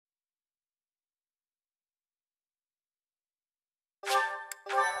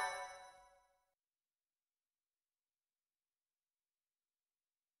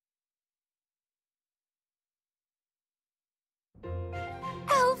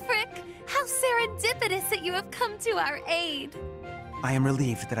How serendipitous that you have come to our aid! I am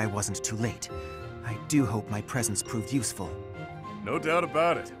relieved that I wasn't too late. I do hope my presence proved useful. No doubt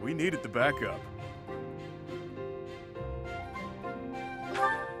about it. We needed the backup.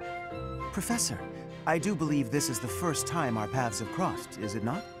 Professor, I do believe this is the first time our paths have crossed, is it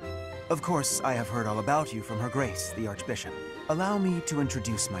not? Of course, I have heard all about you from Her Grace, the Archbishop. Allow me to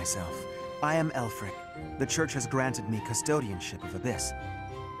introduce myself. I am Elfric. The Church has granted me custodianship of Abyss.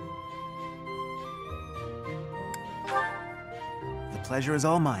 The pleasure is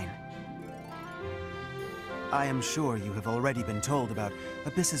all mine. I am sure you have already been told about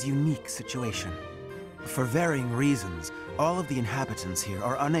Abyss's unique situation. For varying reasons, all of the inhabitants here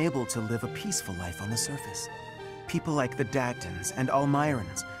are unable to live a peaceful life on the surface. People like the Dagdans and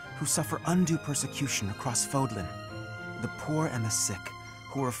Almirans, who suffer undue persecution across Fodlan. The poor and the sick,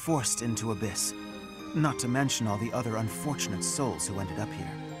 who are forced into Abyss. Not to mention all the other unfortunate souls who ended up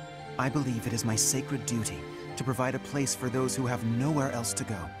here. I believe it is my sacred duty to provide a place for those who have nowhere else to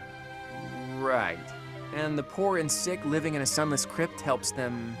go. Right. And the poor and sick living in a sunless crypt helps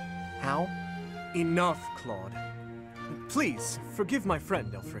them... how? Enough, Claude. Please, forgive my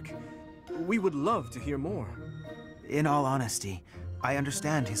friend, Elfric. We would love to hear more. In all honesty, I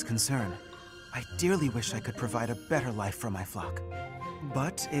understand his concern. I dearly wish I could provide a better life for my flock.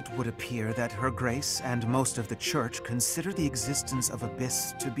 But it would appear that Her Grace and most of the Church consider the existence of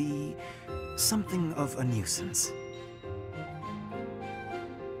Abyss to be something of a nuisance.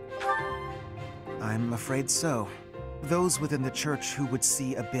 I'm afraid so. Those within the Church who would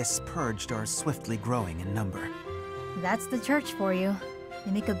see Abyss purged are swiftly growing in number. That's the Church for you.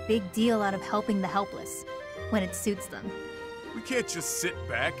 They make a big deal out of helping the helpless, when it suits them. We can't just sit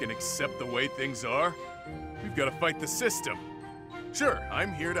back and accept the way things are. We've got to fight the system. Sure,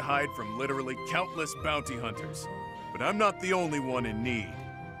 I'm here to hide from literally countless bounty hunters, but I'm not the only one in need.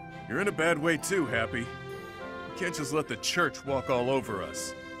 You're in a bad way too, Happy. We can't just let the Church walk all over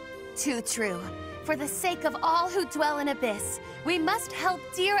us. Too true. For the sake of all who dwell in Abyss, we must help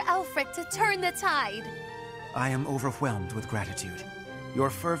dear Elfric to turn the tide. I am overwhelmed with gratitude. Your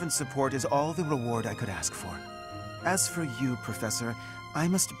fervent support is all the reward I could ask for. As for you, Professor, I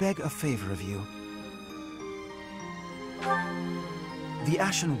must beg a favor of you. The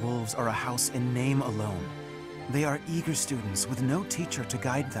Ashen Wolves are a house in name alone. They are eager students with no teacher to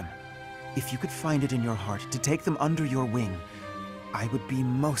guide them. If you could find it in your heart to take them under your wing, I would be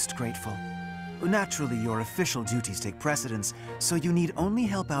most grateful. Naturally, your official duties take precedence, so you need only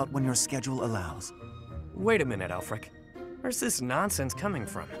help out when your schedule allows. Wait a minute, Elfric. Where's this nonsense coming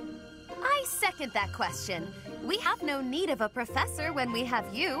from? I second that question. We have no need of a professor when we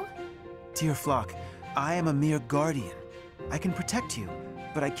have you. Dear flock, I am a mere guardian. I can protect you,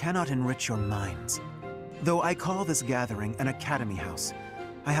 but I cannot enrich your minds. Though I call this gathering an academy house,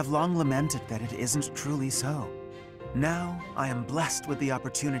 I have long lamented that it isn't truly so. Now, I am blessed with the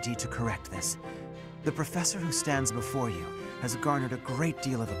opportunity to correct this. The professor who stands before you has garnered a great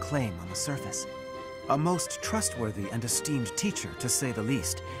deal of acclaim on the surface. A most trustworthy and esteemed teacher, to say the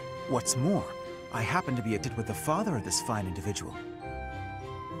least. What's more, I happen to be acquainted with the father of this fine individual.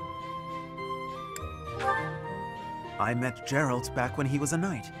 I met Geralt back when he was a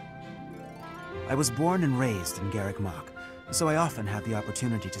knight. I was born and raised in Garreg Mach, so I often had the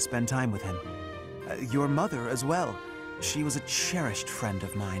opportunity to spend time with him. Your mother as well. She was a cherished friend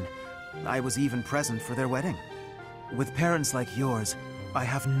of mine. I was even present for their wedding. With parents like yours, I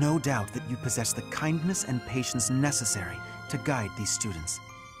have no doubt that you possess the kindness and patience necessary to guide these students.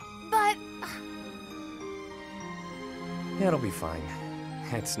 But... It'll be fine.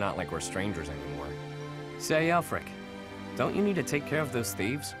 It's not like we're strangers anymore. Say, Elfric, don't you need to take care of those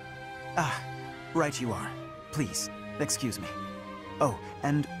thieves? Ah, right you are. Please, excuse me. Oh,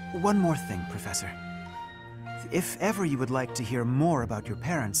 and one more thing, Professor. If ever you would like to hear more about your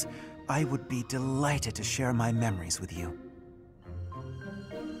parents, I would be delighted to share my memories with you.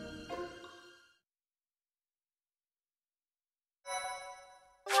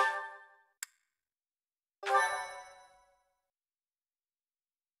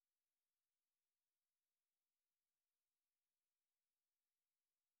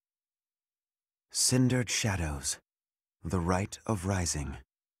 Cindered Shadows. The Rite of Rising.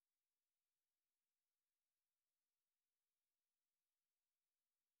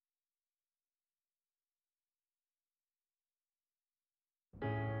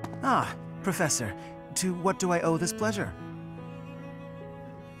 Ah, Professor, to what do I owe this pleasure?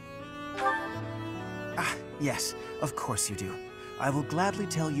 Ah, yes, of course you do. I will gladly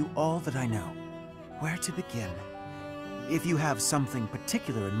tell you all that I know. Where to begin? If you have something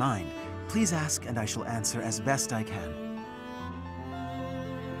particular in mind, please ask and I shall answer as best I can.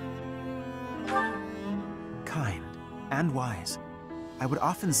 and wise. I would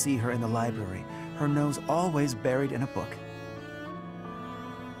often see her in the library, her nose always buried in a book.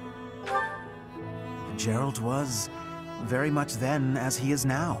 Gerald was very much then as he is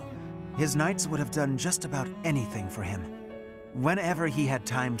now. His knights would have done just about anything for him. Whenever he had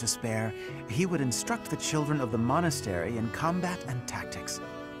time to spare, he would instruct the children of the monastery in combat and tactics.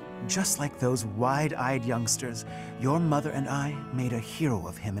 Just like those wide-eyed youngsters, your mother and I made a hero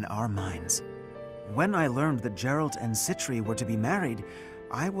of him in our minds. When I learned that Gerald and Citri were to be married,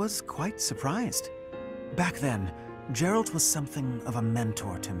 I was quite surprised. Back then, Gerald was something of a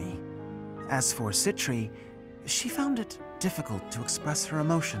mentor to me. As for Citri, she found it difficult to express her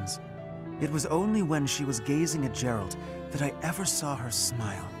emotions. It was only when she was gazing at Gerald that I ever saw her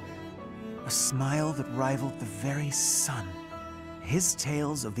smile. A smile that rivaled the very sun. His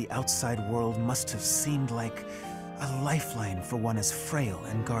tales of the outside world must have seemed like a lifeline for one as frail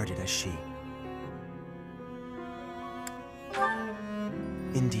and guarded as she.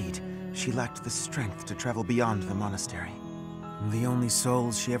 Indeed, she lacked the strength to travel beyond the monastery. The only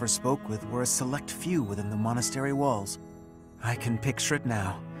souls she ever spoke with were a select few within the monastery walls. I can picture it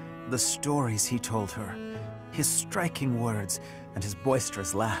now. The stories he told her, his striking words, and his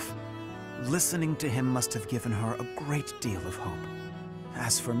boisterous laugh. Listening to him must have given her a great deal of hope.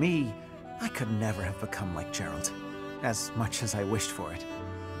 As for me, I could never have become like Gerald, as much as I wished for it.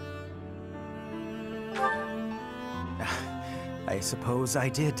 I suppose I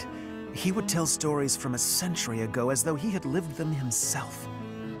did. He would tell stories from a century ago as though he had lived them himself.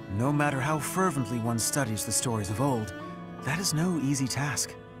 No matter how fervently one studies the stories of old, that is no easy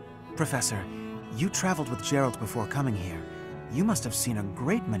task. Professor, you traveled with Gerald before coming here. You must have seen a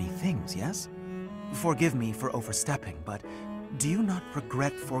great many things, yes? Forgive me for overstepping, but do you not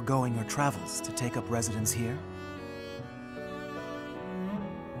regret foregoing your travels to take up residence here?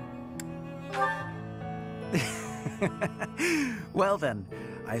 Well then,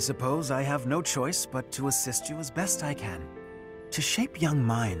 I suppose I have no choice but to assist you as best I can. To shape young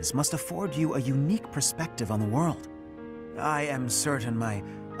minds must afford you a unique perspective on the world. I am certain my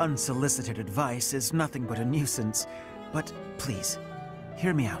unsolicited advice is nothing but a nuisance, but please,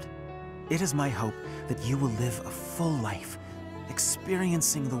 hear me out. It is my hope that you will live a full life,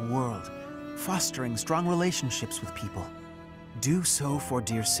 experiencing the world, fostering strong relationships with people. Do so for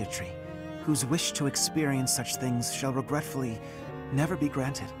dear Citri, whose wish to experience such things shall regretfully never be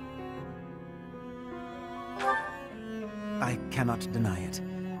granted. I cannot deny it.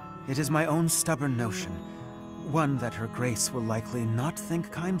 It is my own stubborn notion, one that Her Grace will likely not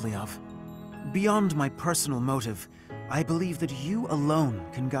think kindly of. Beyond my personal motive, I believe that you alone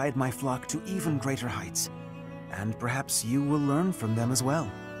can guide my flock to even greater heights, and perhaps you will learn from them as well.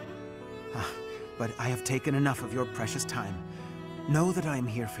 But I have taken enough of your precious time. Know that I am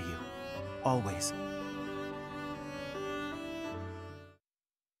here for you, always.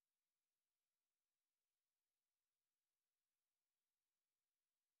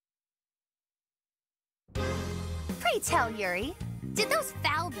 Pray tell, Yuri, did those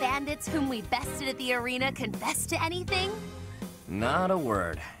foul bandits whom we bested at the arena confess to anything? Not a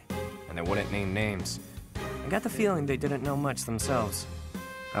word. And they wouldn't name names. I got the feeling they didn't know much themselves.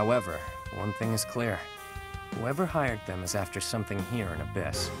 However, one thing is clear. Whoever hired them is after something here in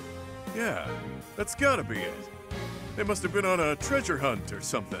Abyss. Yeah, that's gotta be it. They must have been on a treasure hunt or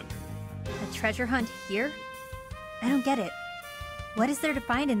something. A treasure hunt here? I don't get it. What is there to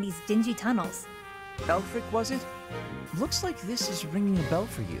find in these dingy tunnels? Elfric, was it? Looks like this is ringing a bell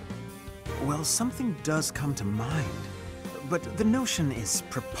for you. Well, something does come to mind, but the notion is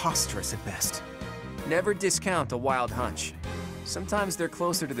preposterous at best. Never discount a wild hunch. Sometimes they're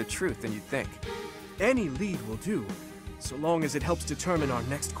closer to the truth than you'd think. Any lead will do, so long as it helps determine our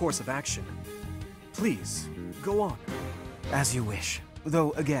next course of action. Please, go on. As you wish,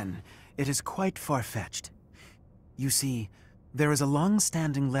 though again, it is quite far-fetched. You see, there is a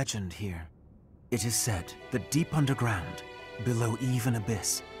long-standing legend here. It is said that deep underground, below even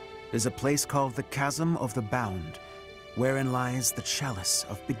Abyss, is a place called the Chasm of the Bound, wherein lies the Chalice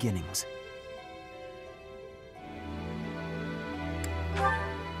of Beginnings.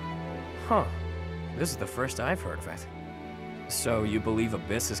 Huh. This is the first I've heard of it. So you believe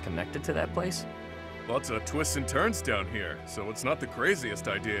Abyss is connected to that place? Lots of twists and turns down here, so it's not the craziest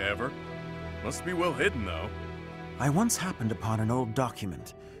idea ever. Must be well hidden, though. I once happened upon an old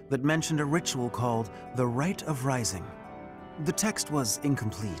document that mentioned a ritual called the Rite of Rising. The text was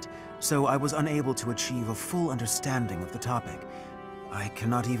incomplete, so I was unable to achieve a full understanding of the topic. I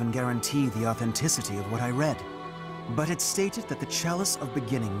cannot even guarantee the authenticity of what I read. But it stated that the Chalice of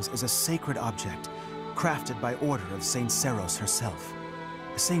Beginnings is a sacred object, crafted by order of Saint Seros herself.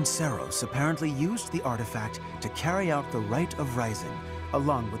 Saint Seros apparently used the artifact to carry out the Rite of Rising,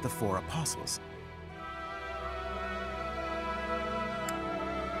 along with the 4 apostles.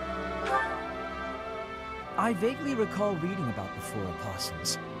 I vaguely recall reading about the 4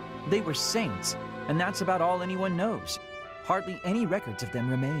 apostles. They were saints, and that's about all anyone knows. Hardly any records of them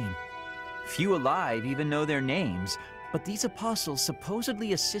remain. Few alive even know their names, but these apostles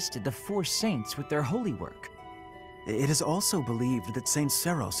supposedly assisted the 4 saints with their holy work. It is also believed that Saint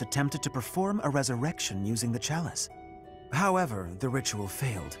Seros attempted to perform a resurrection using the chalice. However, the ritual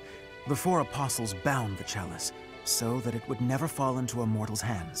failed. The 4 apostles bound the chalice, so that it would never fall into a mortal's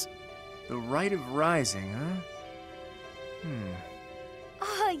hands. The Rite of Rising, huh?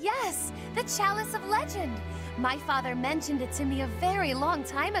 Oh, yes! The Chalice of Legend! My father mentioned it to me a very long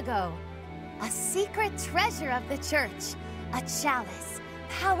time ago. A secret treasure of the church. A chalice,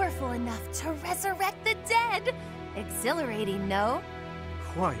 powerful enough to resurrect the dead! Exhilarating, no?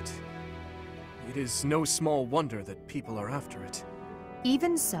 Quite. It is no small wonder that people are after it.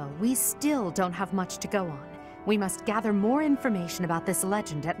 Even so, we still don't have much to go on. We must gather more information about this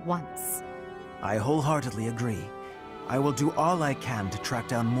legend at once. I wholeheartedly agree. I will do all I can to track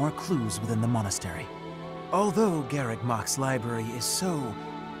down more clues within the monastery. Although Garrick Mach's library is so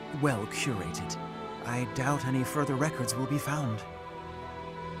well curated, I doubt any further records will be found.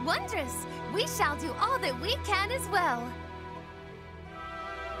 Wondrous! We shall do all that we can as well.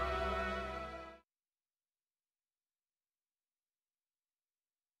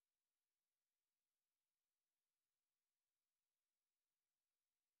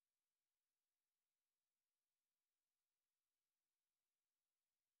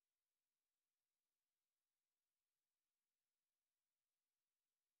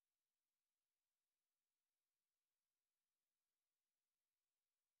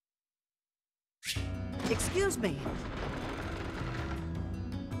 Excuse me.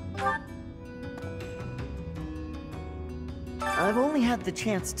 I've only had the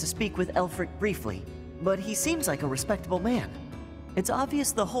chance to speak with Elfric briefly, but he seems like a respectable man. It's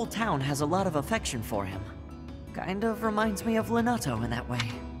obvious the whole town has a lot of affection for him. Kind of reminds me of Lenato in that way.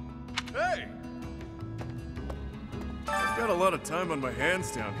 Hey! I've got a lot of time on my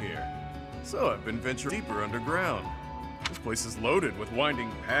hands down here, so I've been venturing deeper underground. This place is loaded with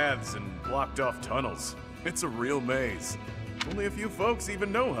winding paths and blocked-off tunnels. It's a real maze. Only a few folks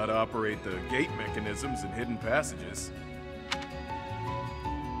even know how to operate the gate mechanisms and hidden passages.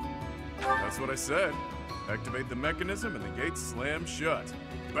 That's what I said. Activate the mechanism and the gates slam shut.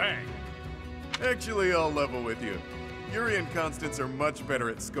 Bang! Actually, I'll level with you. Yuri and Constance are much better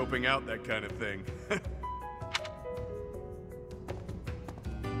at scoping out that kind of thing.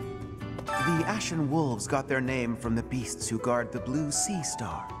 The Ashen Wolves got their name from the beasts who guard the Blue Sea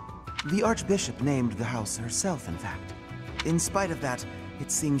Star. The Archbishop named the house herself, in fact. In spite of that,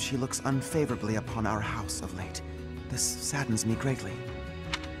 it seems she looks unfavorably upon our house of late. This saddens me greatly.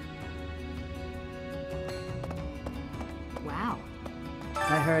 Wow.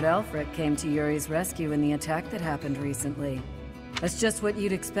 I heard Elfric came to Yuri's rescue in the attack that happened recently. That's just what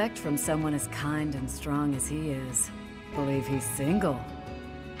you'd expect from someone as kind and strong as he is. Believe he's single.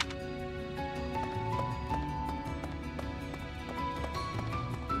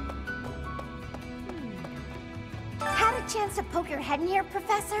 Chance to poke your head in here,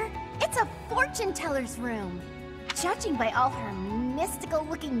 Professor? It's a fortune teller's room. Judging by all her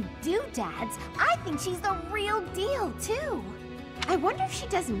mystical-looking doodads, I think she's the real deal, too. I wonder if she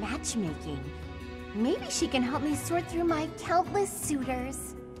does matchmaking. Maybe she can help me sort through my countless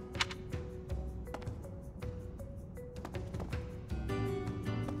suitors.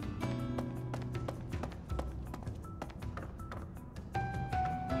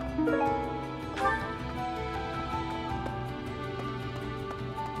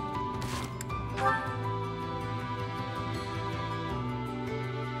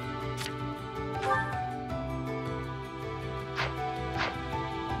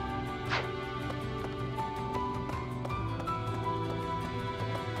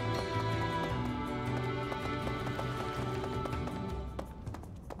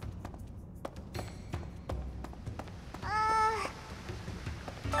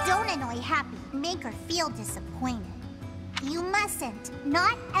 Don't annoy Happy. Make her feel disappointed. You mustn't.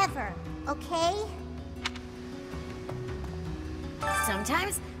 Not ever. Okay?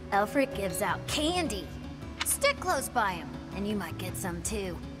 Sometimes Elfric gives out candy. Stick close by him, and you might get some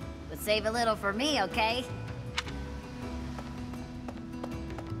too. But save a little for me, okay?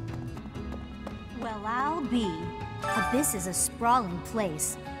 Well, I'll be. Abyss is a sprawling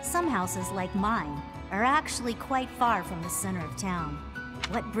place. Some houses, like mine, are actually quite far from the center of town.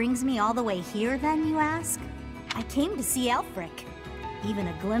 What brings me all the way here, then, you ask? I came to see Elfric. Even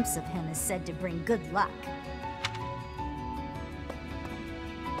a glimpse of him is said to bring good luck.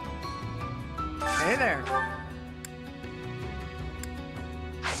 Hey there.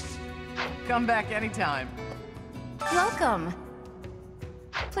 Come back anytime. Welcome.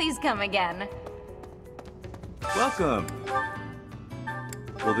 Please come again. Welcome.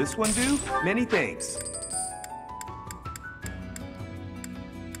 Will this one do? Many thanks.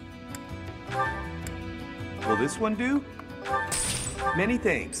 Will this one do? Many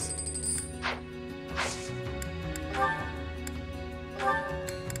thanks.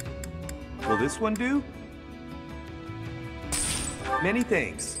 Will this one do? Many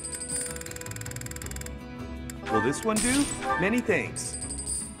thanks. Will this one do? Many thanks.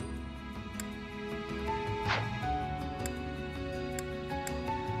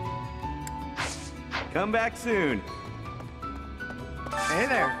 Come back soon. Hey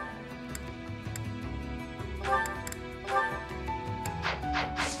there.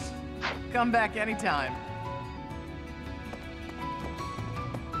 Come back anytime.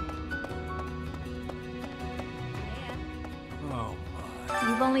 Oh,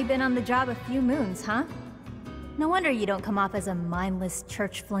 You've only been on the job a few moons, huh? No wonder you don't come off as a mindless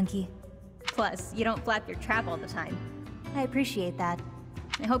church flunky. Plus, you don't flap your trap all the time. I appreciate that.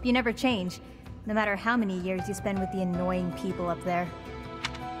 I hope you never change, no matter how many years you spend with the annoying people up there.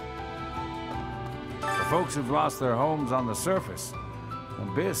 For folks who've lost their homes on the surface,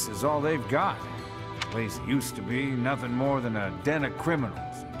 Abyss is all they've got. The place used to be nothing more than a den of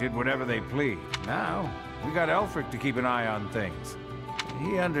criminals who did whatever they pleased. Now, we got Elfric to keep an eye on things.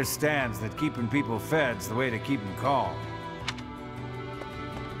 He understands that keeping people fed's the way to keep them calm.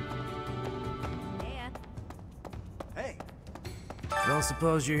 Hey. Don't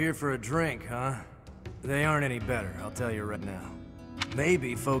suppose you're here for a drink, huh? They aren't any better, I'll tell you right now.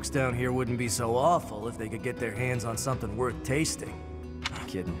 Maybe folks down here wouldn't be so awful if they could get their hands on something worth tasting.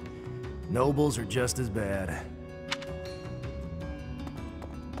 Kidding. Nobles are just as bad.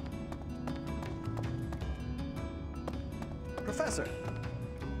 Professor!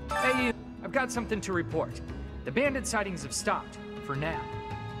 Hey, you. I've got something to report. The bandit sightings have stopped, for now.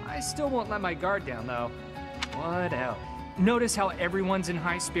 I still won't let my guard down, though. What else? Notice how everyone's in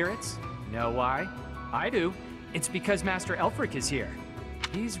high spirits? Know why? I do. It's because Master Elfric is here.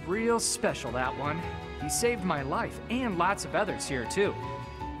 He's real special, that one. He saved my life, and lots of others here, too.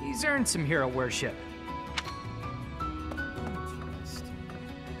 He's earned some hero worship.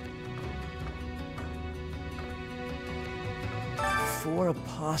 Four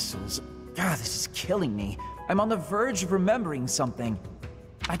apostles. God, this is killing me. I'm on the verge of remembering something.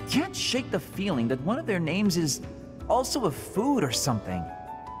 I can't shake the feeling that one of their names is also a food or something.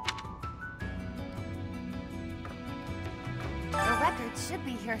 The record should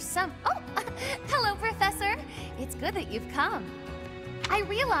be here some... Oh! Hello, Professor! It's good that you've come. I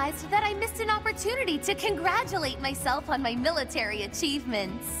realized that I missed an opportunity to congratulate myself on my military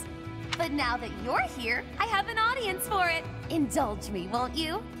achievements. But now that you're here, I have an audience for it. Indulge me, won't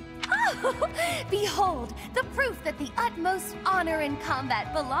you? Oh, behold, the proof that the utmost honor in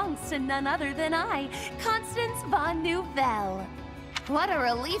combat belongs to none other than I, Constance von Nouvelle. What a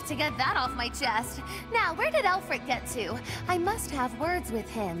relief to get that off my chest. Now, where did Elfric get to? I must have words with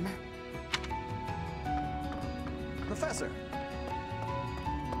him. Professor!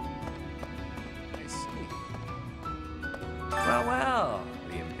 I see. Well, well.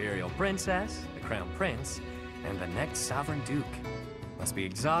 The Imperial Princess, the Crown Prince, and the next Sovereign Duke. Must be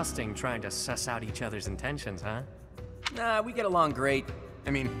exhausting trying to suss out each other's intentions, huh? Nah, we get along great.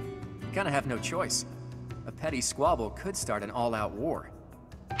 I mean, you kinda have no choice. A petty squabble could start an all-out war.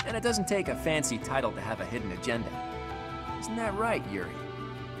 And it doesn't take a fancy title to have a hidden agenda. Isn't that right, Yuri?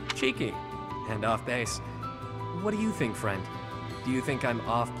 Cheeky. And off base. What do you think, friend? Do you think I'm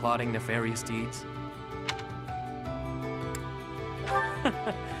off plotting nefarious deeds?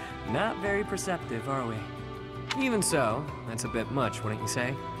 Not very perceptive, are we? Even so, that's a bit much, wouldn't you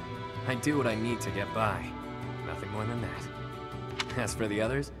say? I do what I need to get by. Nothing more than that. As for the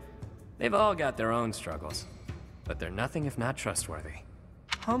others, they've all got their own struggles. But they're nothing if not trustworthy.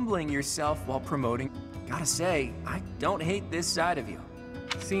 Humbling yourself while promoting. Gotta say, I don't hate this side of you.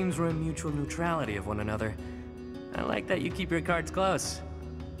 Seems we're in mutual neutrality of one another. I like that you keep your cards close.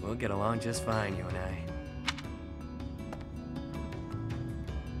 We'll get along just fine, you and I.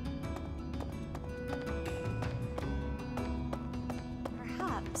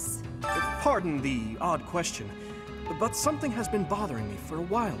 Perhaps. Pardon the odd question, but something has been bothering me for a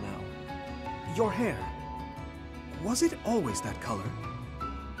while now. Your hair. Was it always that color?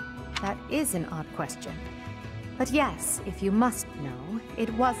 That is an odd question. But yes, if you must know, it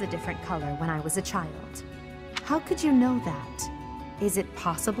was a different color when I was a child. How could you know that? Is it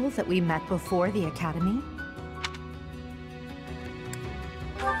possible that we met before the Academy?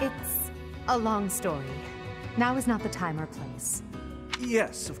 It's a long story. Now is not the time or place.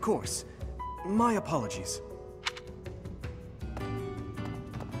 Yes, of course. My apologies.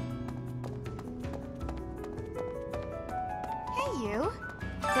 Hey, you.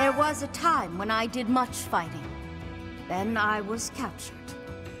 There was a time when I did much fighting. Then I was captured.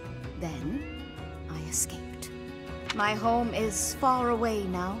 Then I escaped. My home is far away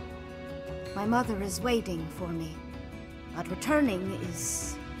now. My mother is waiting for me. But returning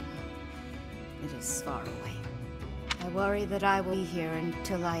is... it is far away. I worry that I will be here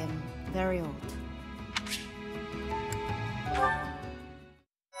until I am very old.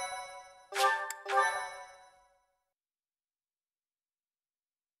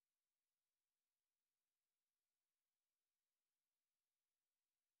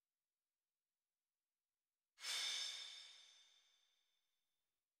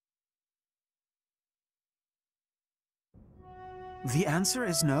 The answer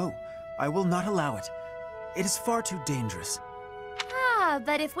is no. I will not allow it. It is far too dangerous. Ah,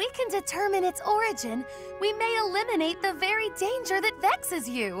 but if we can determine its origin, we may eliminate the very danger that vexes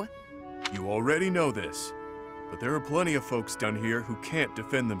you. You already know this, but there are plenty of folks down here who can't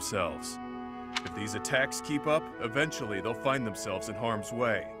defend themselves. If these attacks keep up, eventually they'll find themselves in harm's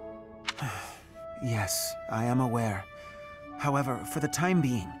way. Yes, I am aware. However, for the time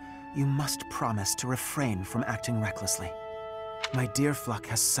being, you must promise to refrain from acting recklessly. My dear Fluck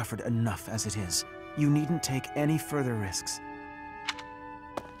has suffered enough as it is. You needn't take any further risks.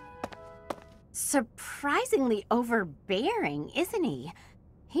 Surprisingly overbearing, isn't he?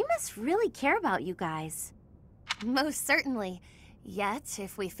 He must really care about you guys. Most certainly. Yet,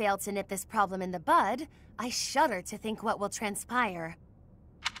 if we fail to nip this problem in the bud, I shudder to think what will transpire.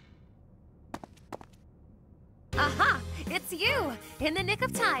 Aha! It's you! In the nick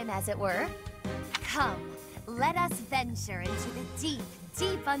of time, as it were. Come, let us venture into the deep,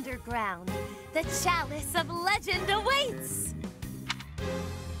 deep underground. The chalice of legend awaits!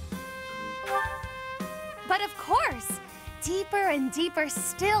 But of course, deeper and deeper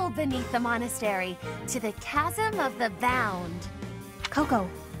still beneath the monastery, to the chasm of the bound. Coco,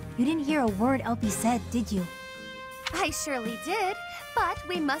 you didn't hear a word Elpie said, did you? I surely did, but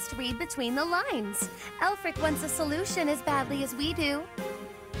we must read between the lines. Elfric wants a solution as badly as we do.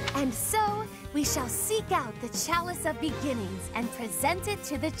 And so, we shall seek out the Chalice of Beginnings and present it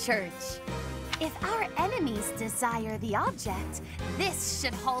to the church. If our enemies desire the object, this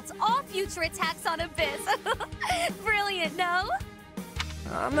should halt all future attacks on Abyss. Brilliant, no?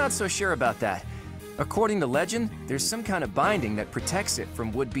 I'm not so sure about that. According to legend, there's some kind of binding that protects it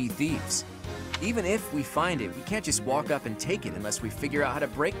from would-be thieves. Even if we find it, we can't just walk up and take it unless we figure out how to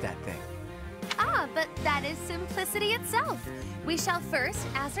break that thing. Ah, but that is simplicity itself. We shall first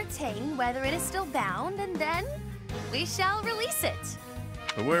ascertain whether it is still bound, and then we shall release it.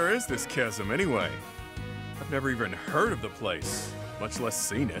 But where is this chasm, anyway? I've never even heard of the place, much less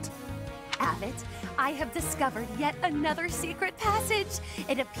seen it. Abbott, I have discovered yet another secret passage.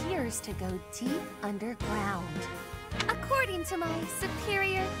 It appears to go deep underground. According to my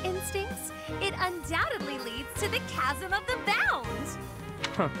superior instincts, it undoubtedly leads to the chasm of the bound.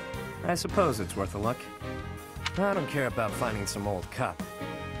 Huh. I suppose it's worth a look. I don't care about finding some old cup,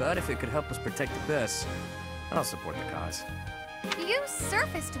 but if it could help us protect Abyss, I'll support the cause. You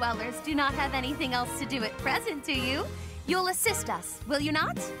surface dwellers do not have anything else to do at present, do you? You'll assist us, will you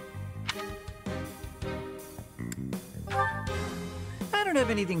not? I don't have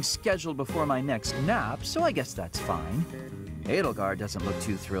anything scheduled before my next nap, so I guess that's fine. Edelgard doesn't look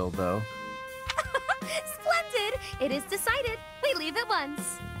too thrilled, though. Splendid! It is decided. We leave at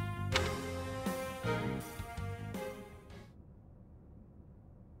once.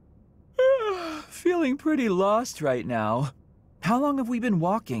 Feeling pretty lost right now. How long have we been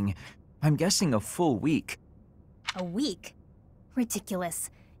walking? I'm guessing a full week. A week?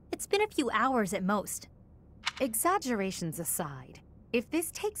 Ridiculous. It's been a few hours at most. Exaggerations aside, if this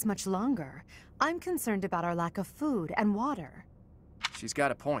takes much longer, I'm concerned about our lack of food and water. She's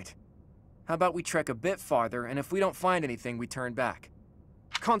got a point. How about we trek a bit farther, and if we don't find anything, we turn back?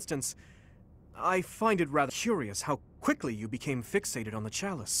 Constance, I find it rather curious how quickly you became fixated on the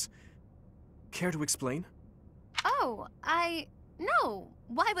chalice. Care to explain? Oh, no.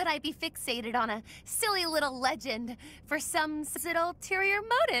 Why would I be fixated on a silly little legend for some ulterior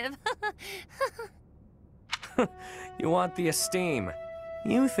motive? You want the esteem.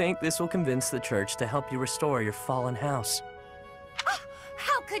 You think this will convince the church to help you restore your fallen house.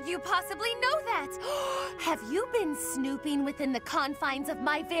 How could you possibly know that? Have you been snooping within the confines of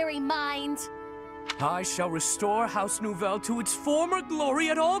my very mind? I shall restore House Nouvelle to its former glory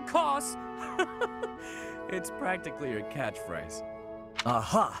at all costs. It's practically your catchphrase.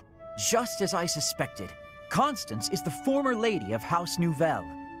 Aha! Just as I suspected. Constance is the former lady of House Nouvelle.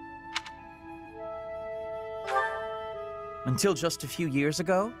 Until just a few years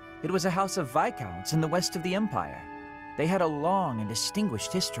ago, it was a house of Viscounts in the west of the Empire. They had a long and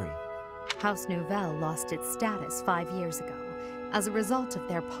distinguished history. House Nouvelle lost its status 5 years ago, as a result of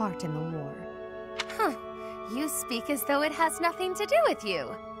their part in the war. Huh. You speak as though it has nothing to do with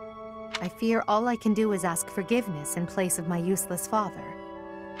you. I fear all I can do is ask forgiveness in place of my useless father.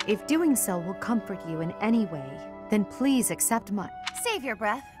 If doing so will comfort you in any way, then please accept my— Save your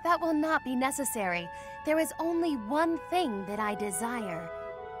breath. That will not be necessary. There is only one thing that I desire.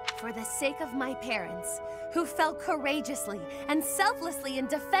 For the sake of my parents, who fell courageously and selflessly in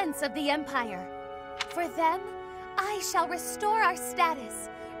defense of the Empire. For them, I shall restore our status,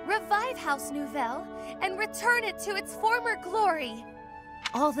 revive House Nouvelle, and return it to its former glory.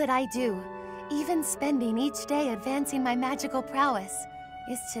 All that I do, even spending each day advancing my magical prowess,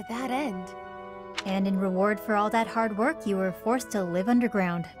 is to that end. And in reward for all that hard work, you were forced to live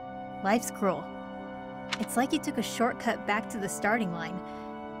underground. Life's cruel. It's like you took a shortcut back to the starting line.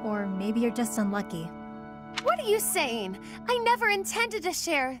 Or maybe you're just unlucky. What are you saying? I never intended to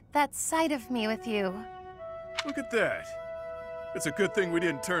share that side of me with you. Look at that. It's a good thing we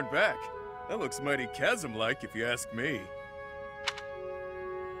didn't turn back. That looks mighty chasm-like if you ask me.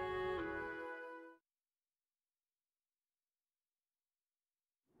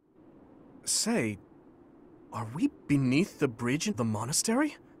 Say, are we beneath the bridge in the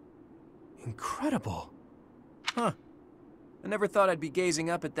monastery? Incredible. Huh. I never thought I'd be gazing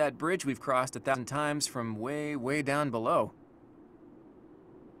up at that bridge we've crossed 1,000 times from way, way down below.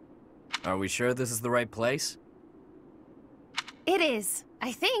 Are we sure this is the right place? It is,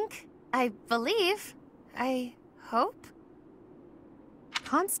 I think. I believe. I hope.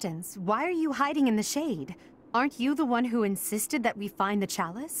 Constance, why are you hiding in the shade? Aren't you the one who insisted that we find the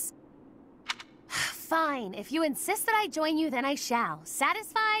chalice? Fine. If you insist that I join you, then I shall.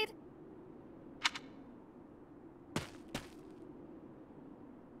 Satisfied?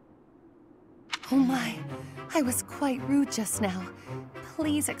 Oh my, I was quite rude just now.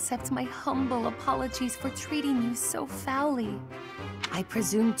 Please accept my humble apologies for treating you so foully. I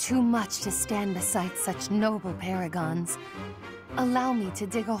presume too much to stand beside such noble paragons. Allow me to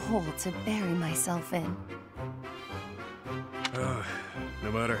dig a hole to bury myself in.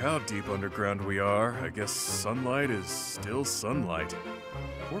 No matter how deep underground we are, I guess sunlight is still sunlight.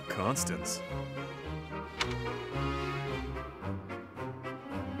 Poor Constance.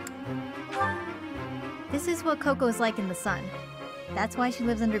 This is what Coco's like in the sun. That's why she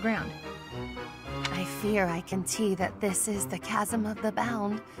lives underground. I fear I can see that this is the chasm of the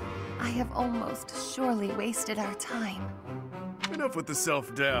bound. I have almost surely wasted our time. Enough with the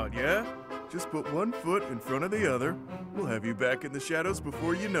self-doubt, yeah? Just put one foot in front of the other. We'll have you back in the shadows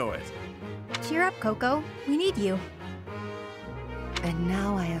before you know it. Cheer up, Coco. We need you. And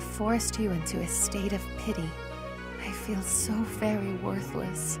now I have forced you into a state of pity. I feel so very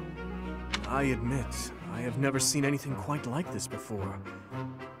worthless. I admit, I have never seen anything quite like this before.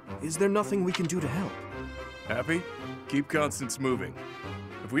 Is there nothing we can do to help? Happy? Keep Constance moving.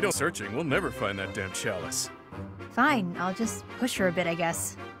 If we don't searching, we'll never find that damn chalice. Fine, I'll just push her a bit, I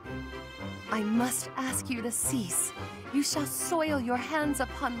guess. I must ask you to cease. You shall soil your hands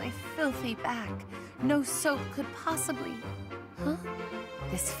upon my filthy back. No soap could possibly... Huh?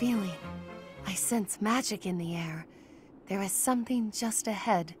 This feeling. I sense magic in the air. There is something just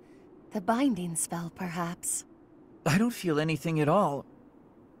ahead. The binding spell, perhaps. I don't feel anything at all.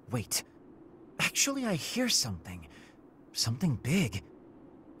 Wait. Actually, I hear something. Something big.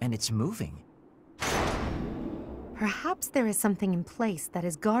 And it's moving. Perhaps there is something in place that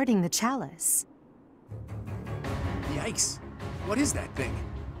is guarding the chalice. Yikes. What is that thing?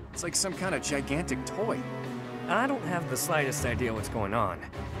 It's like some kind of gigantic toy. I don't have the slightest idea what's going on,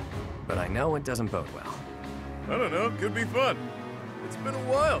 but I know it doesn't bode well. I don't know, could be fun. It's been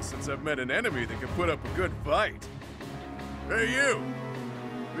a while since I've met an enemy that can put up a good fight. Hey you!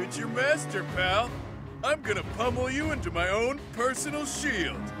 Meet your master, pal. I'm gonna pummel you into my own personal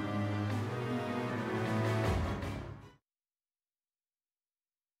shield.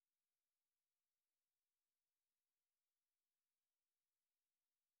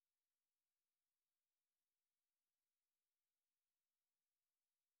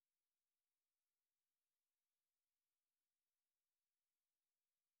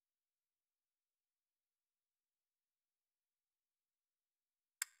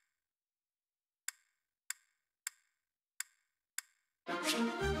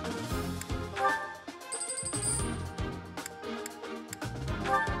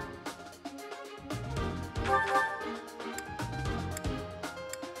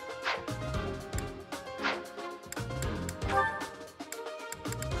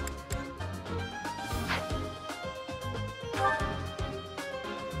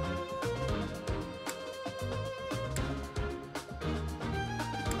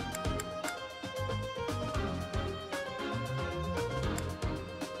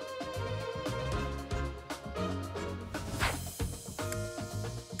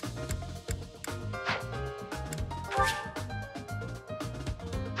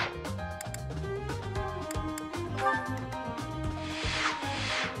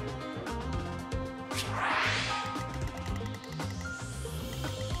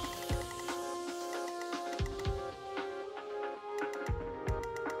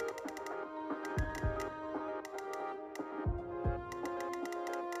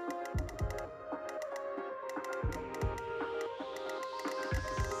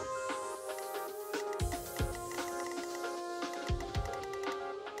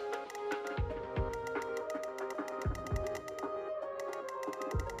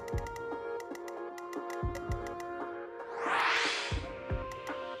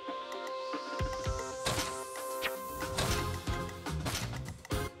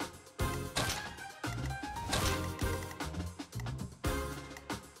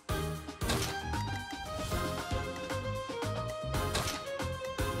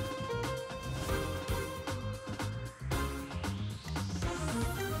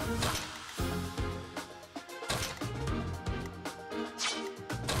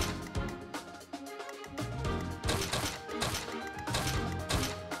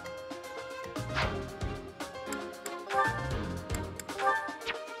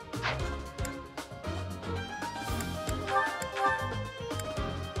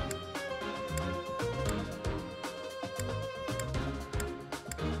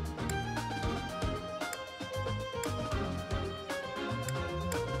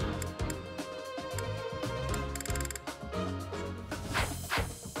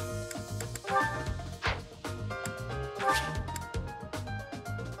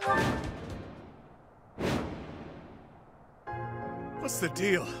 What's the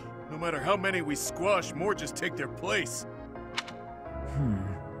deal? No matter how many we squash, more just take their place.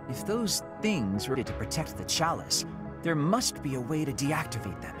 If those things were to protect the chalice, there must be a way to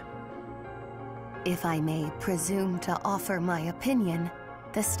deactivate them. If I may presume to offer my opinion,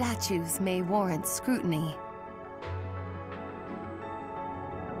 the statues may warrant scrutiny.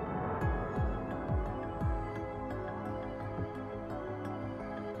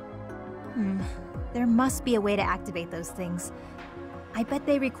 There must be a way to activate those things. I bet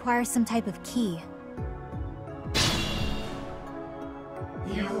they require some type of key.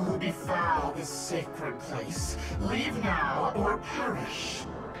 You who defile this sacred place, leave now or perish.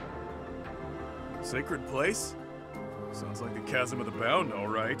 Sacred place? Sounds like the Chasm of the Bound, all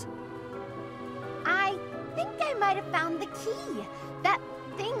right. I think I might have found the key. That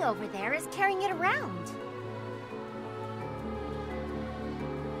thing over there is carrying it around.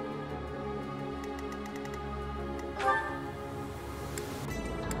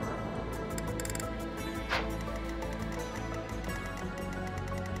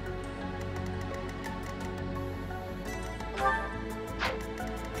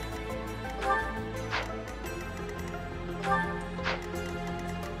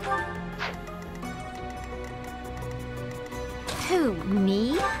 Who,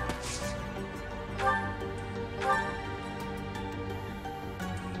 me?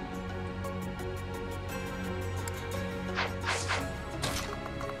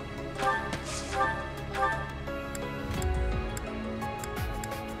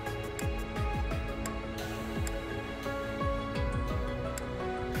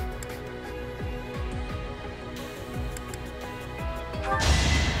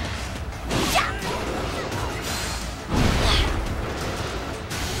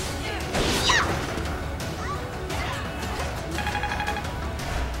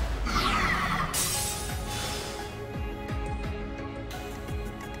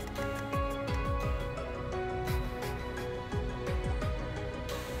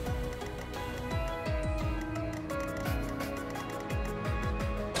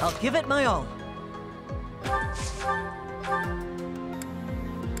 I'll give it my all.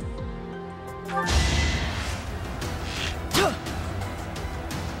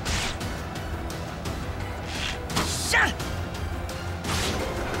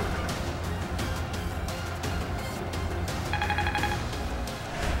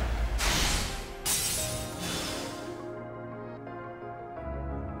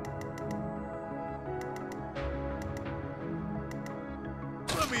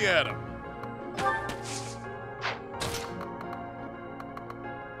 Let me at him.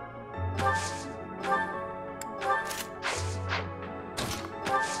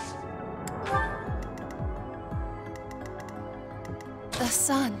 The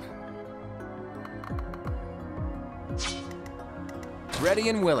sun. Ready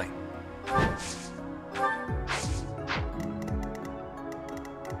and willing.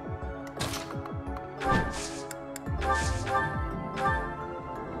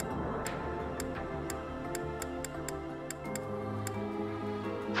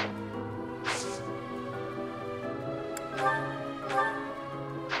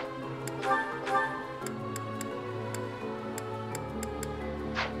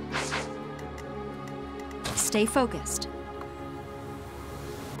 Stay focused.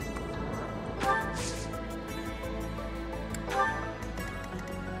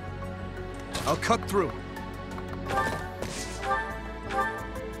 I'll cut through.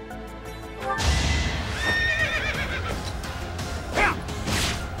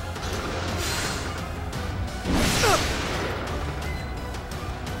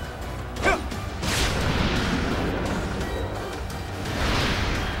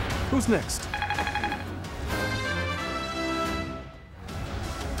 Who's next?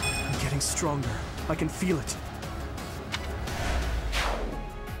 I'm getting stronger. I can feel it.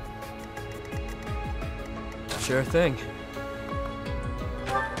 Sure thing.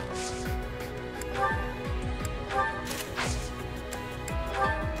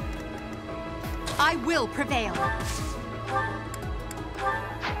 I will prevail.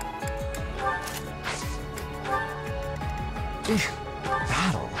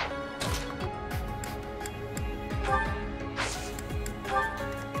 Battle?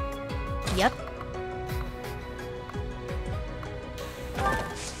 Yep.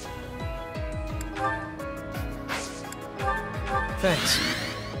 Thanks.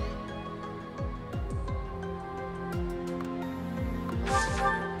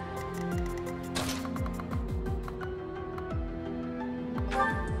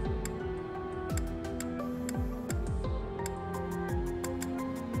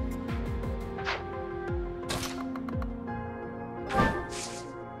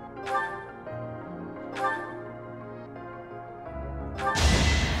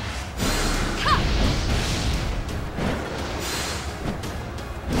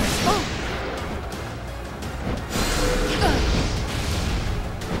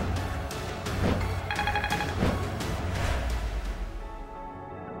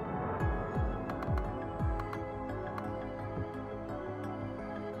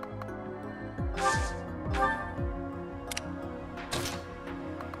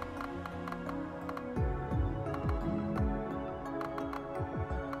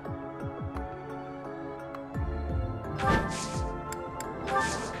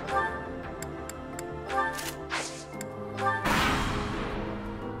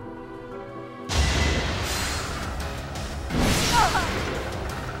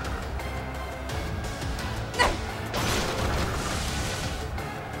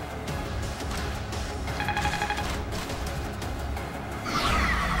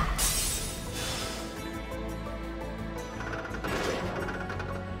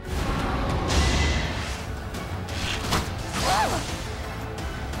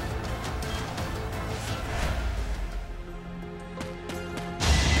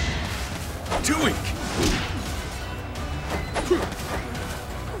 Too weak.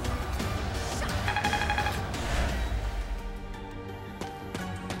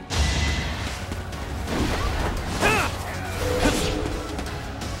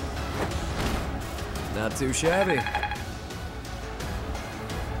 Not too shabby.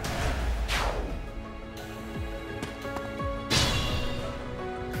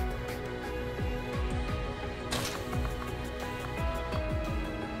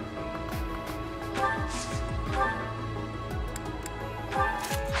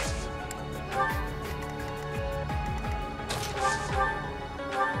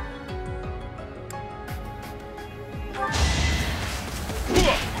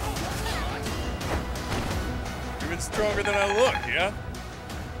 Even stronger than I look, yeah?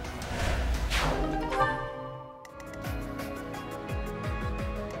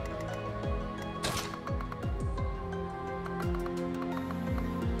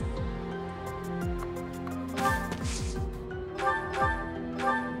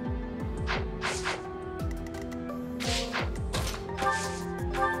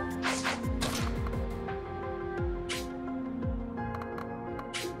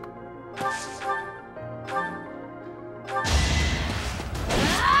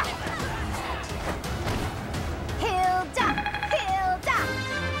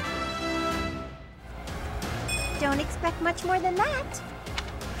 Don't expect much more than that.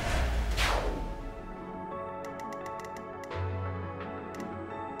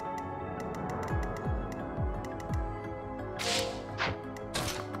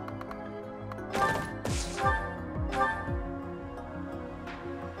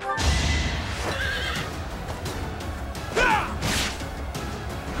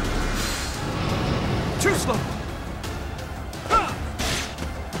 Too slow!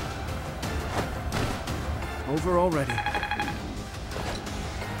 Over already.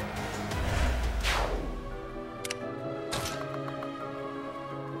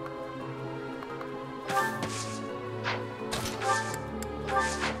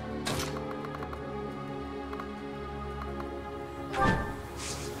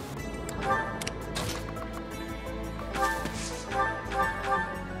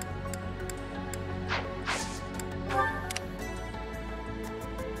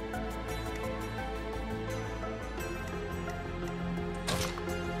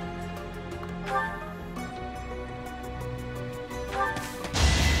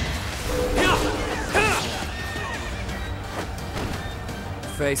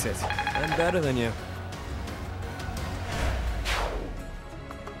 Face it, I'm better than you.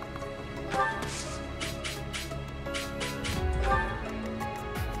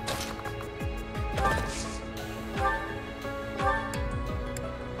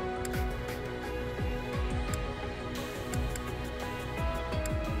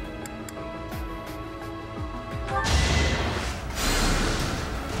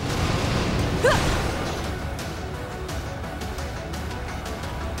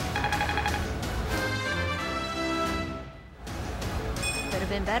 Could have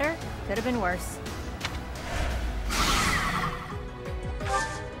been better, could have been worse.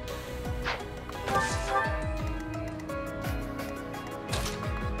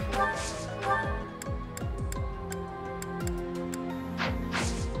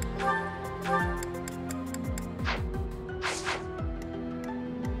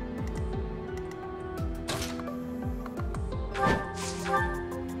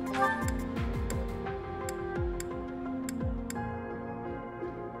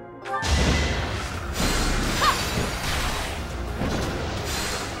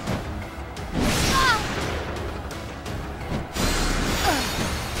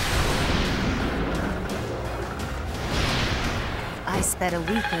 I sped a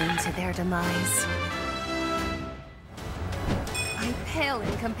weakling to their demise. I pale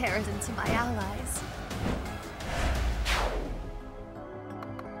in comparison to my allies.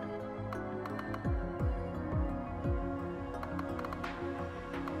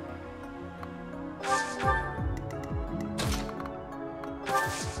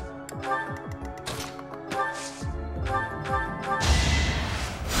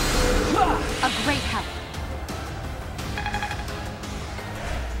 A great help.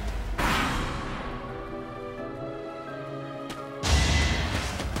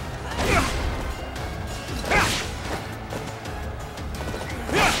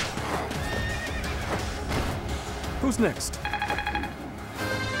 Who's next?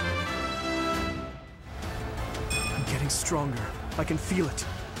 I'm getting stronger. I can feel it.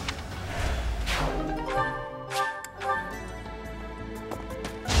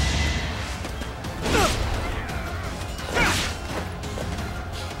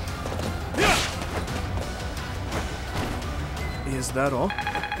 that all?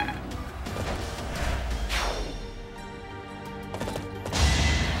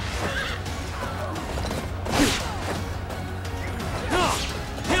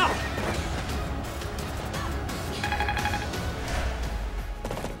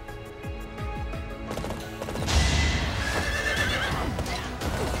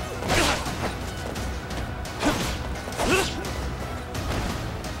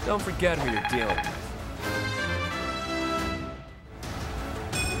 Don't forget who you're dealing with.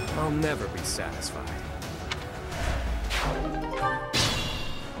 I'll never be satisfied.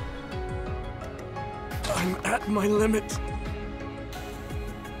 I'm at my limit.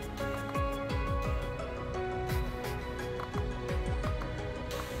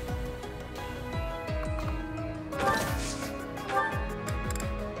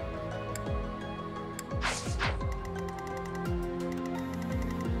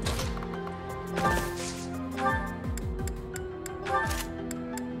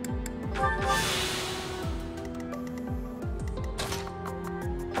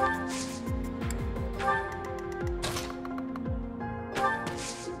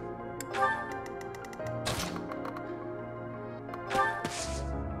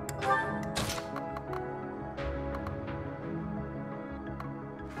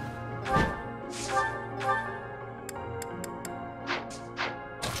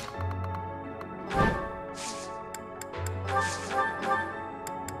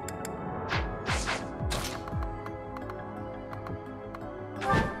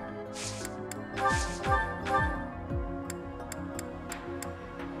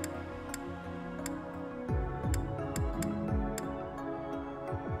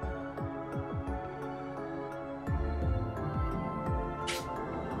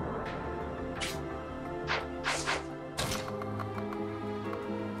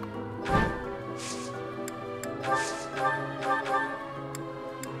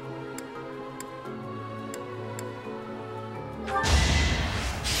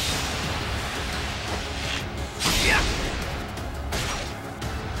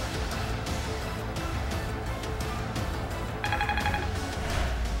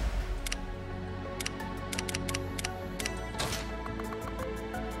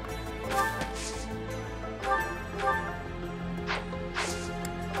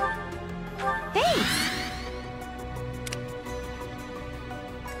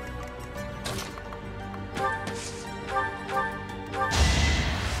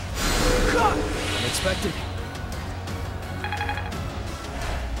 Unexpected.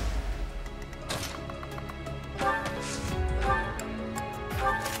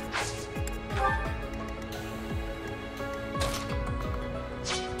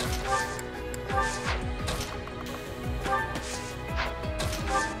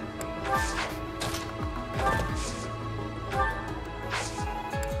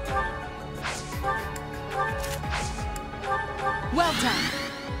 Well done.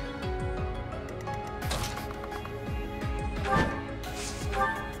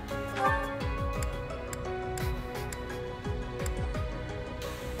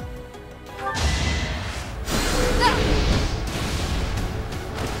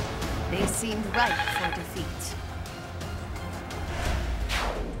 They seemed ripe for defeat.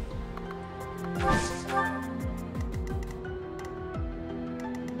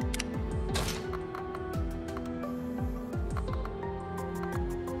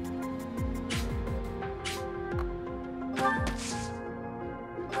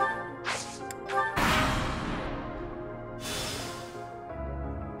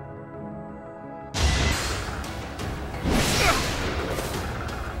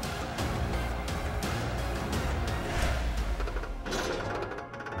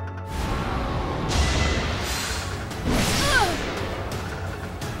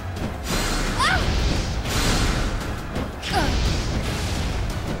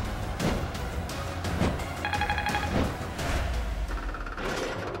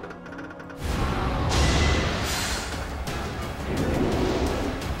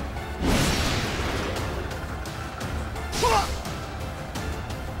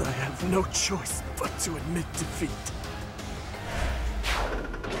 I have no choice but to admit defeat.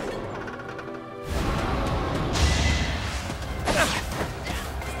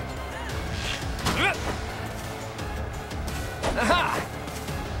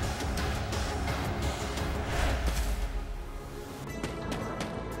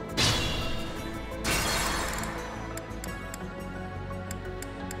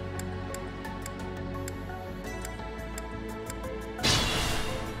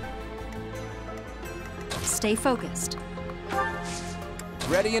 Stay focused.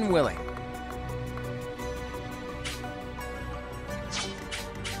 Ready and willing.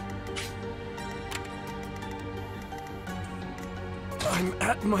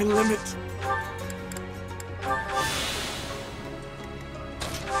 at my limit.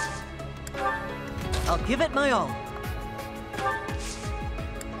 I'll give it my all.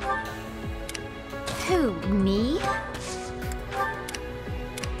 Who, me?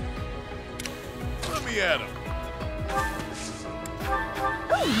 Let me at him.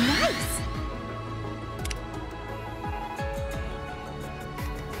 Oh, nice!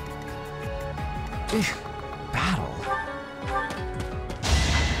 Battle?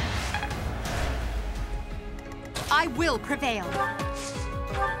 I will prevail.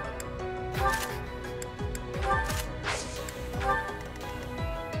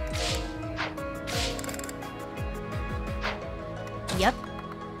 Yep.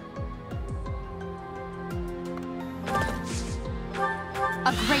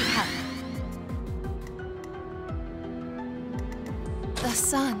 A great help. The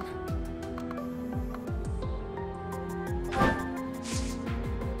sun.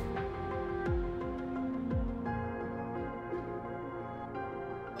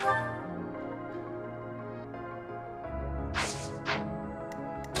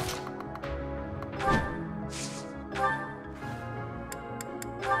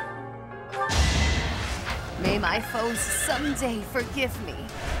 May my foes someday forgive me.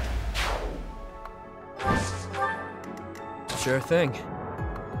 Sure thing.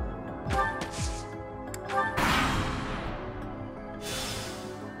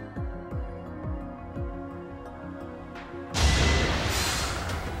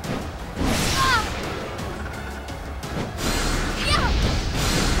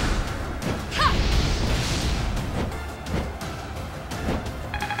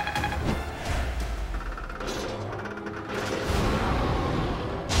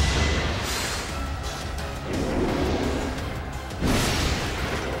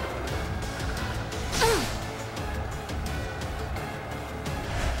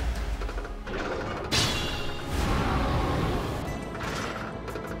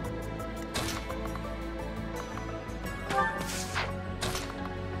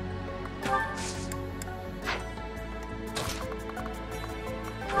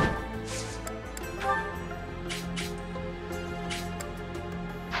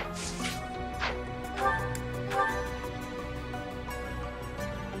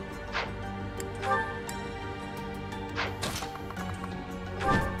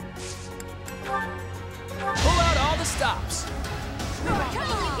 Pull out all the stops.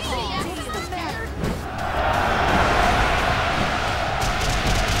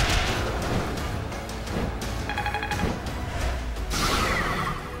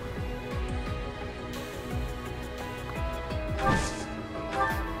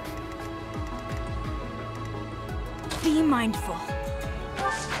 Be mindful.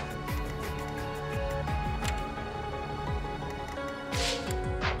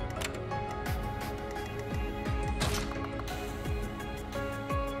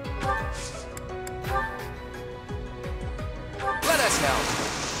 Let us help.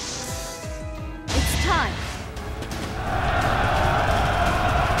 It's time.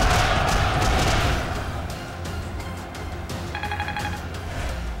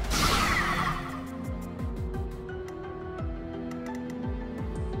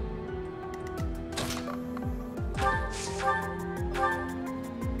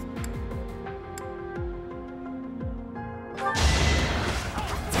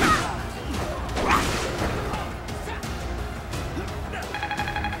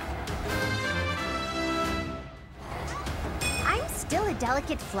 I'm still a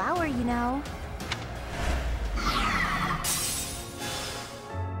delicate flower, you know.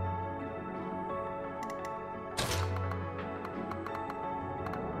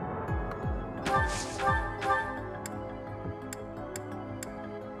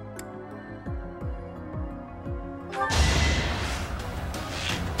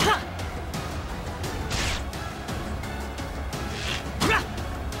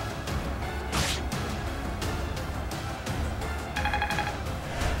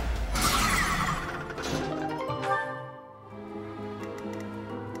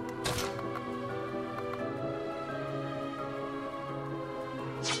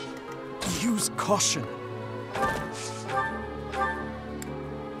 Use caution.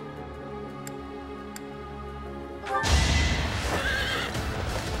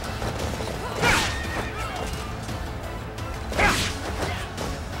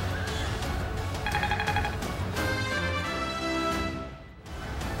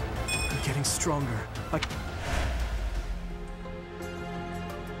 I'm getting stronger.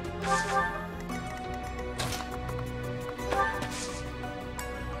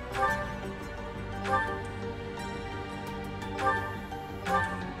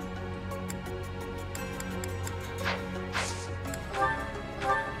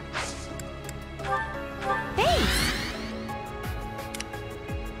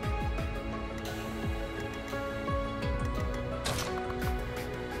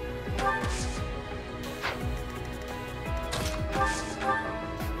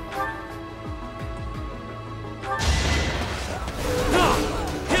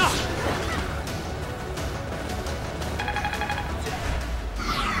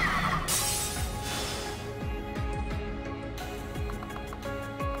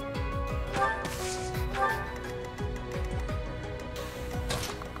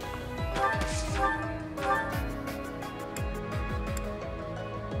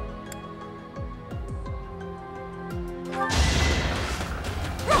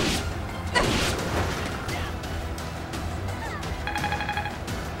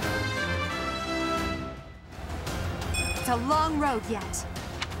 a long road yet.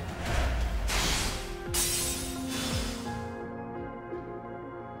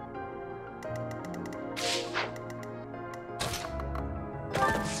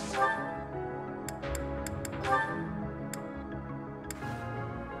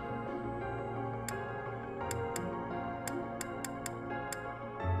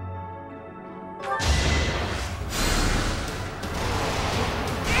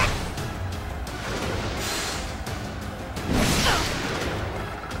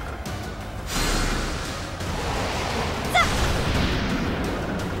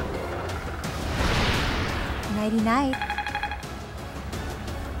 Nighty-night.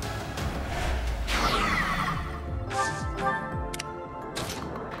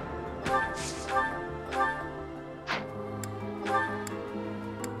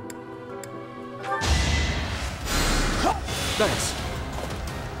 Thanks.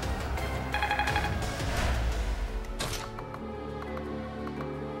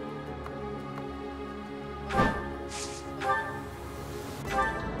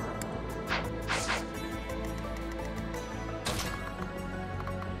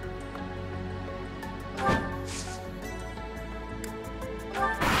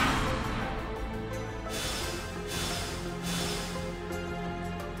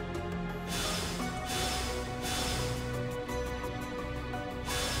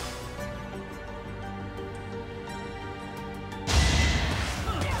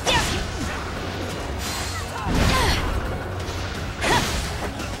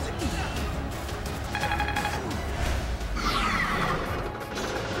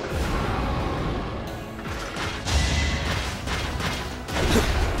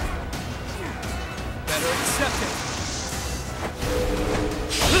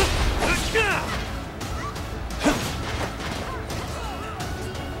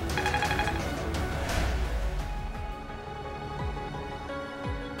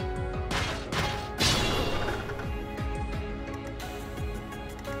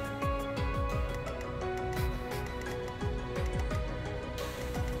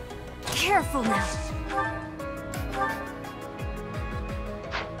 Careful now.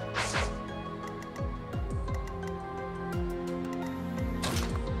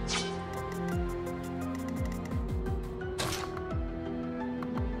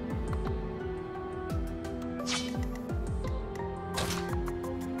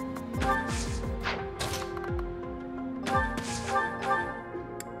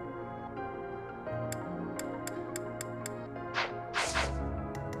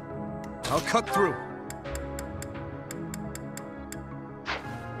 I'll cut through.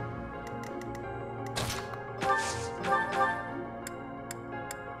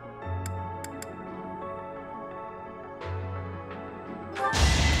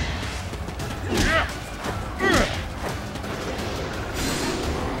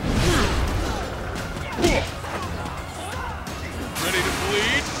 Ready to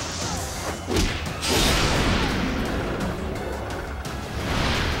bleed?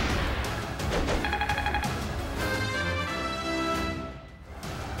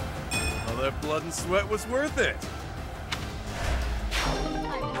 All that blood and sweat was worth it.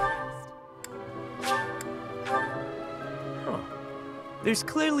 Huh. There's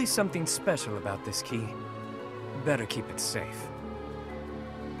clearly something special about this key. Better keep it safe.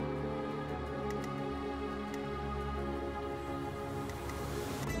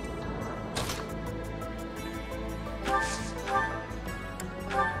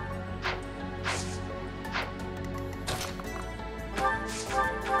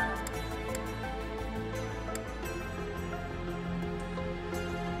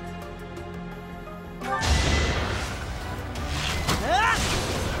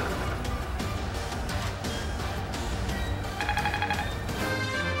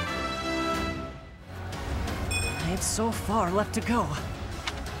 I have so far left to go.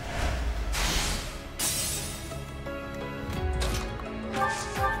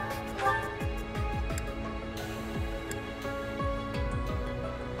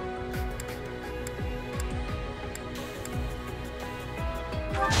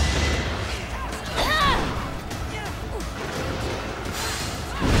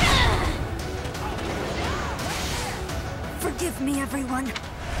 Forgive me, everyone.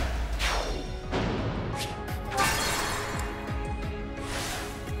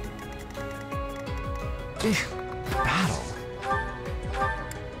 Battle?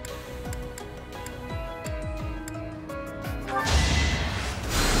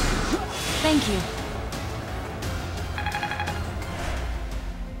 Thank you.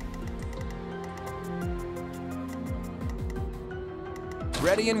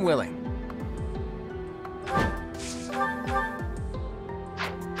 Ready and willing.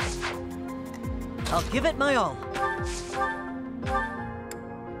 I'll give it my all.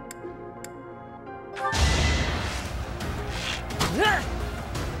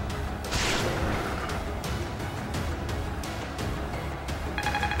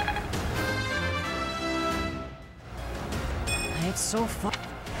 It's so fun.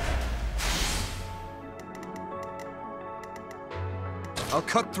 I'll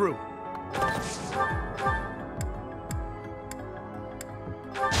cut through.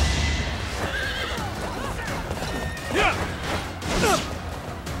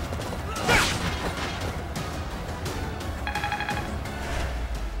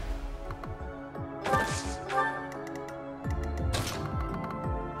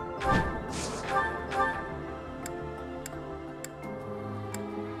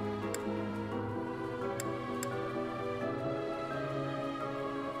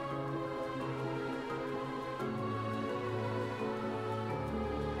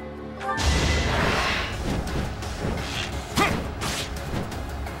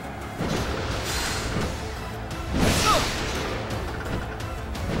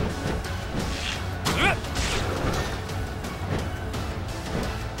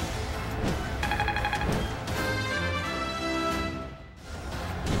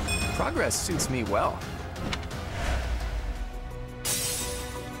 Progress suits me well.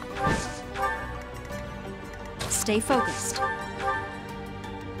 Stay focused.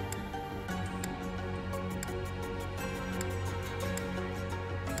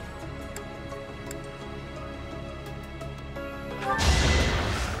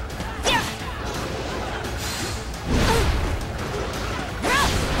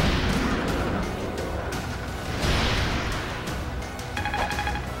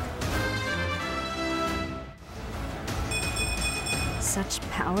 Such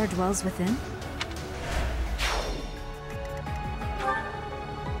power dwells within?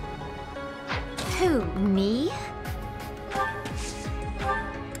 Who, me?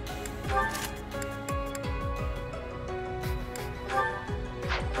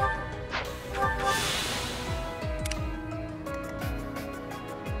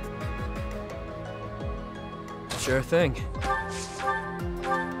 Sure thing.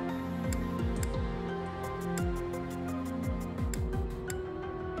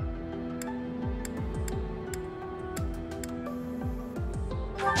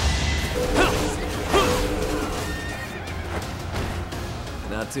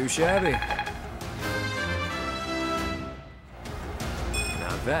 Not too shabby.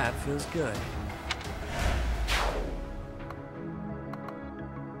 Now that feels good.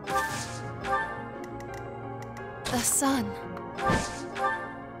 The sun.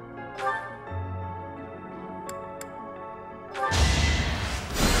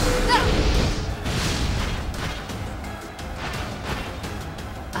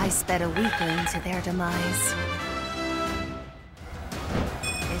 I sped a weakling to their demise.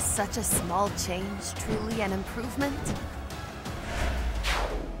 Is such a small change truly an improvement?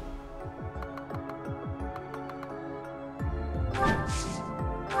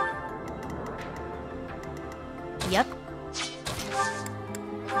 Yep.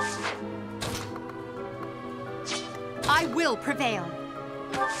 I will prevail.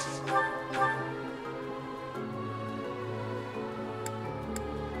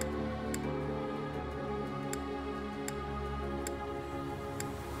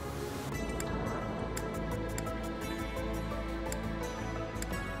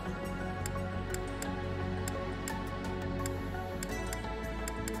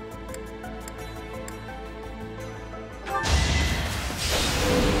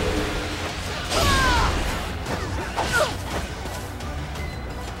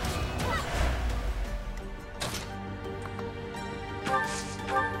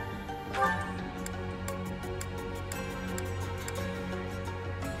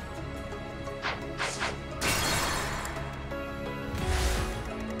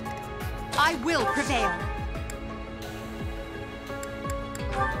 I will prevail.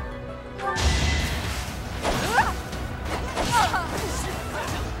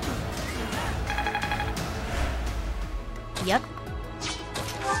 Yep.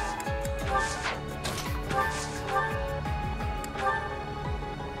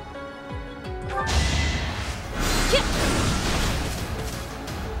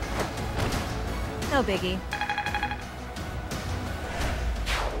 No biggie.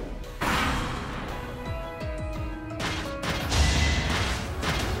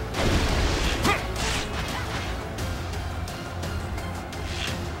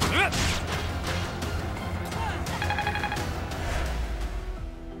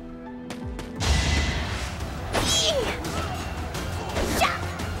 Yeah.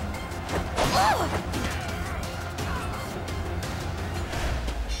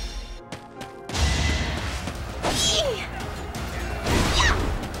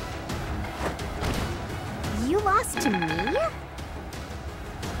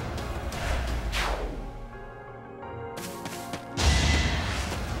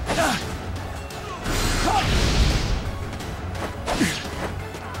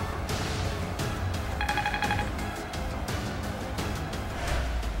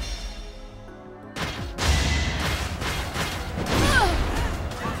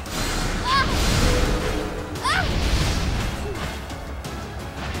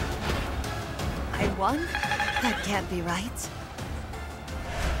 gone? That can't be right.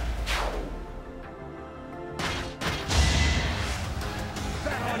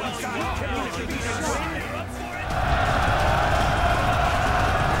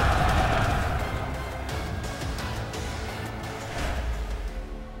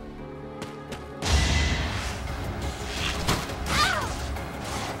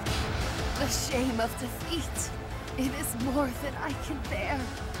 The shame of defeat. It is more than I can bear.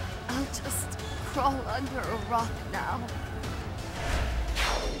 I'll just crawl under a rock now.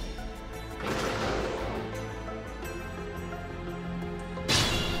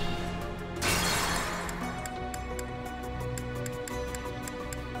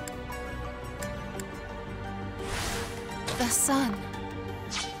 The sun.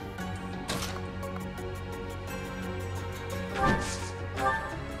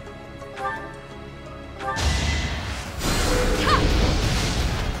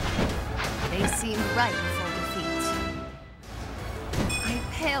 They seem ripe for defeat. I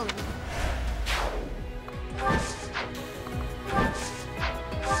pale.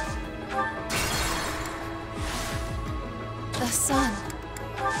 The sun.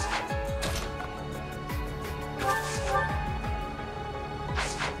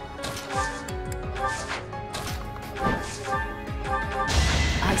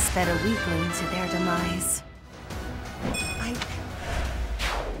 I sped a weakling to their demise.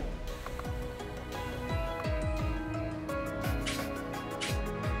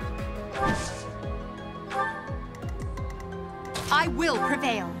 I will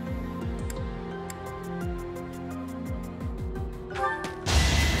prevail.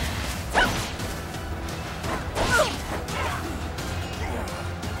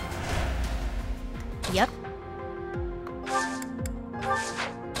 Yep.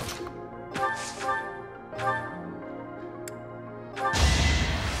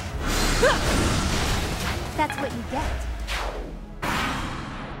 That's what you get.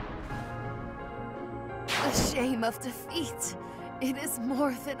 The shame of defeat. It is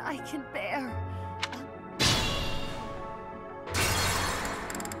more than I can bear.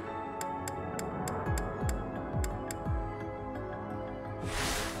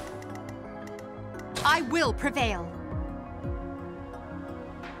 I will prevail.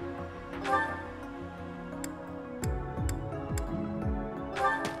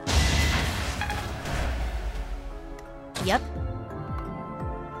 Yep.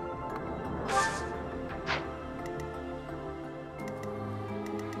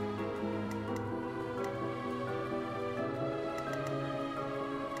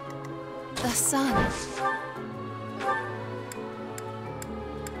 The sun.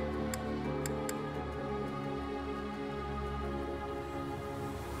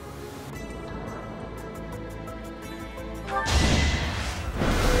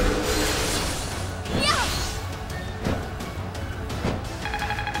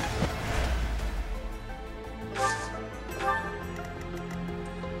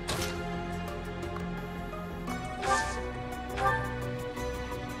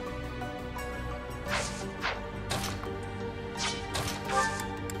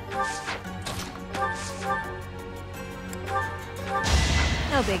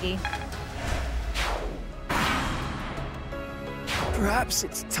 No biggie. Perhaps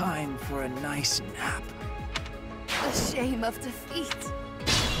it's time for a nice nap. The shame of defeat.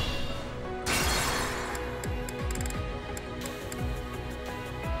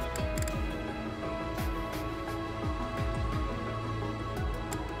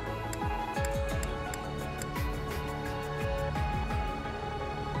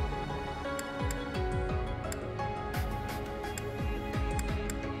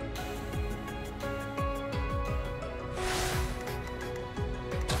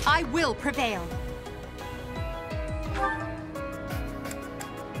 I will prevail.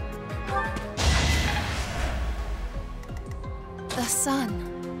 The sun.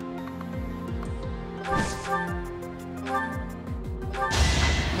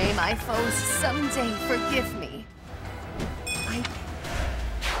 May my foes someday forgive me.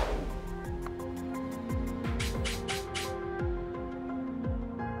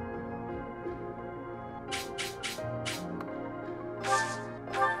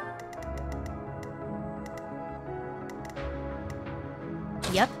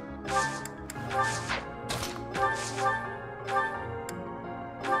 Yep.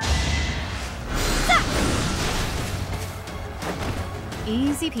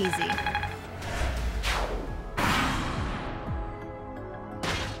 Easy peasy.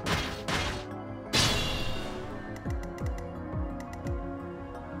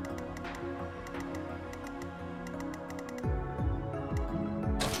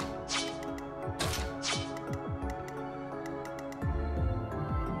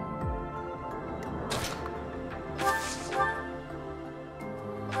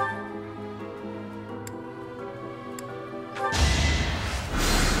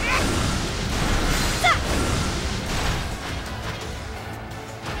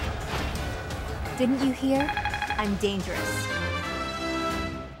 Didn't you hear? I'm dangerous.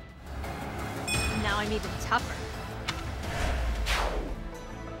 Now I'm even tougher.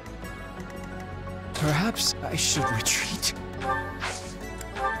 Perhaps I should retreat.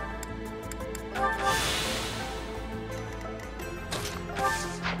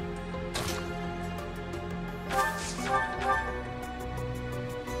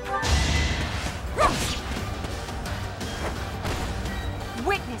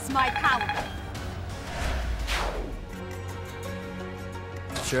 Witness my power.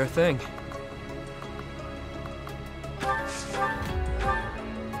 Sure thing.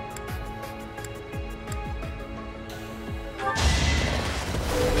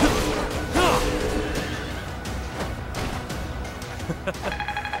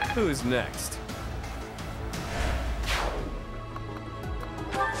 Who's next?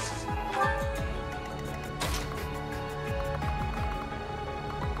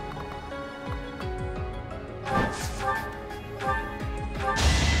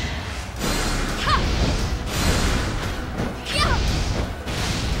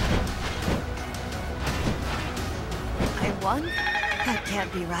 I won? That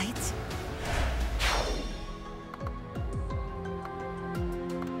can't be right.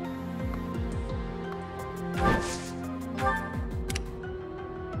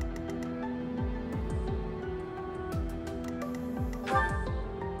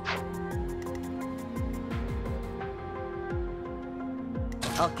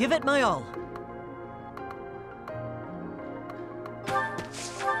 I'll give it my all.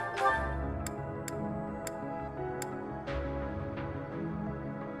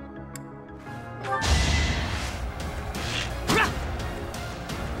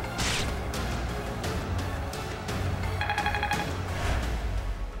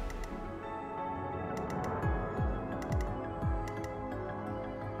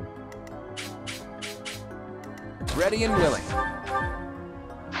 Ready and willing.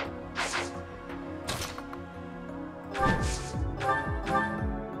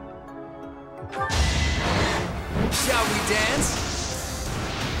 Shall we dance?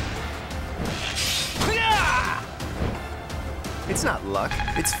 It's not luck,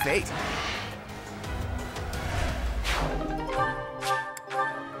 it's fate.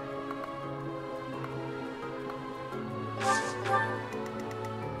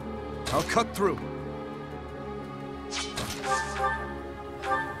 I'll cut through.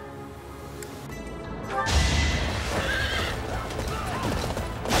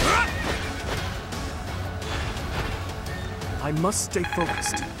 I must stay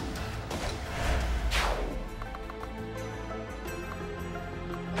focused.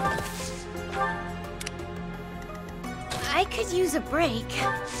 I could use a break.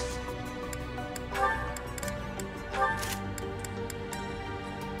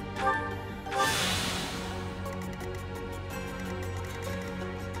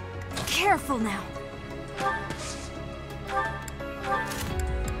 Careful now.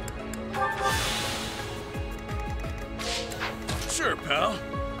 Sure, pal.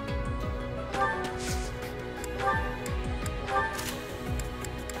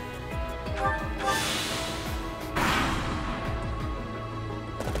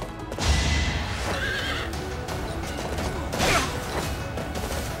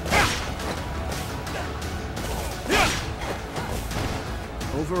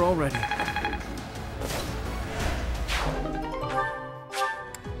 Over already.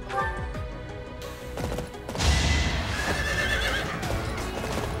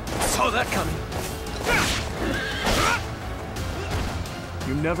 Saw that coming.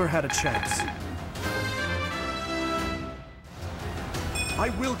 You never had a chance. I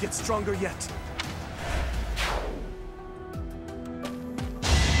will get stronger yet.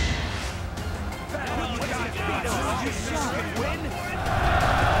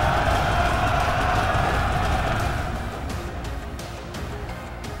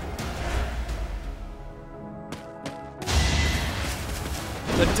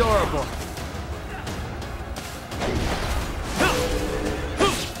 Adorable.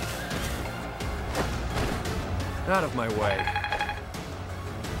 Out of my way.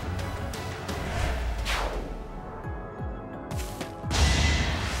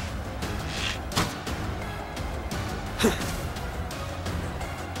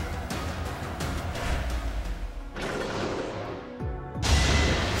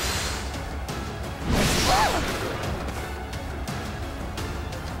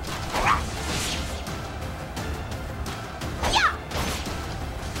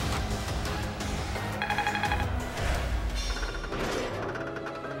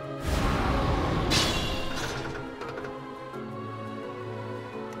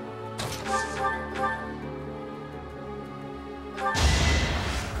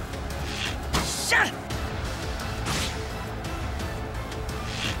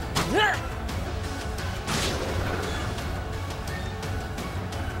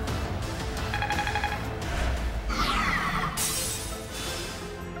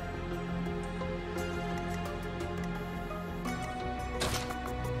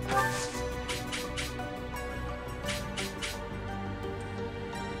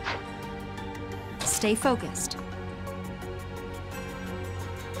 stay focused.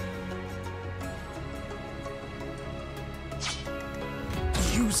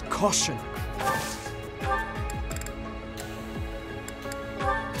 Use caution.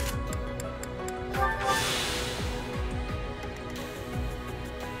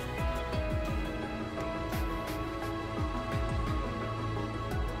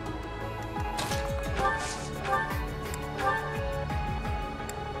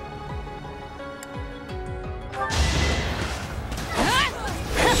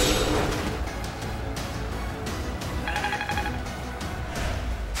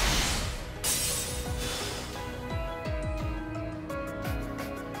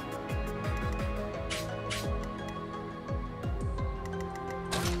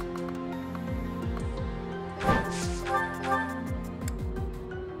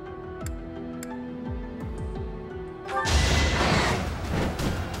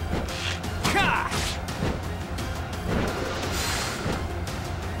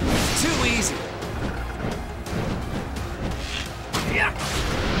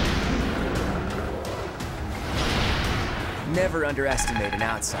 Never underestimate an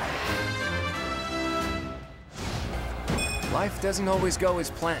outsider. Life doesn't always go as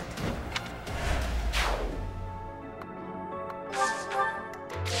planned.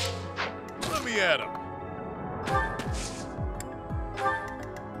 Let me at him.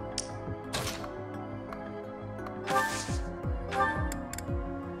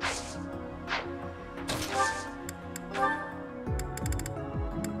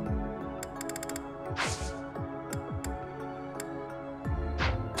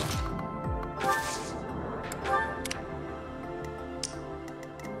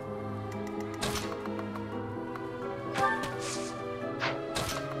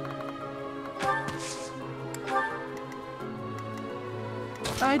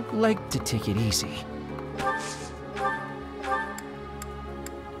 I'd like to take it easy.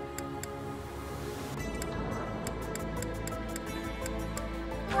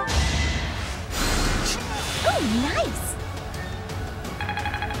 Oh, nice!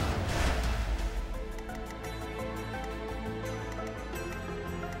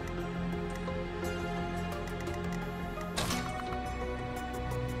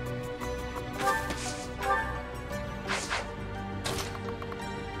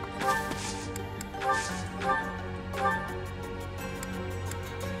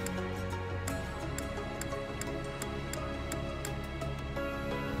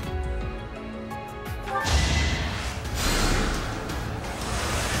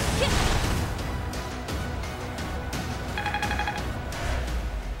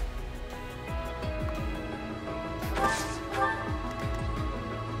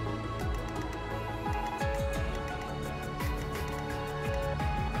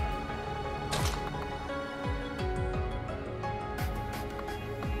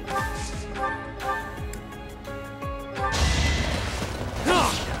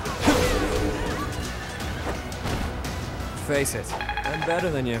 Face it, I'm better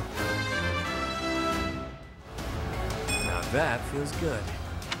than you. Now that feels good.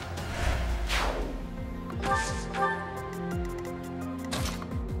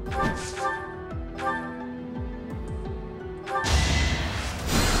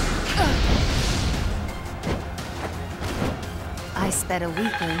 I sped a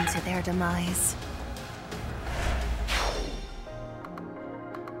weakling to their demise.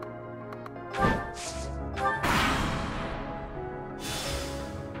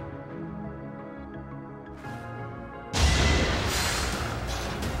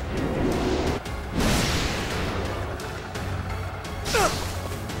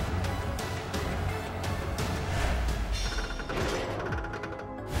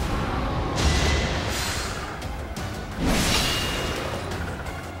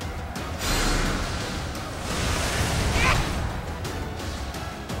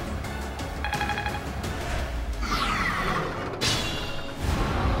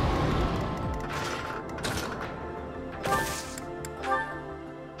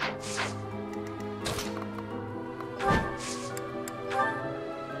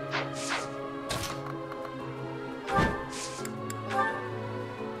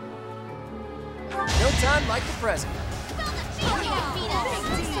 No time like the present.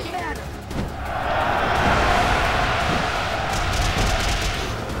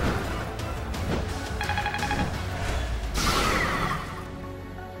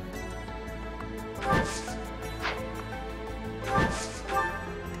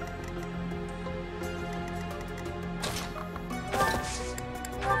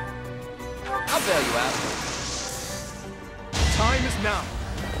 I'll bail you out. Time is now.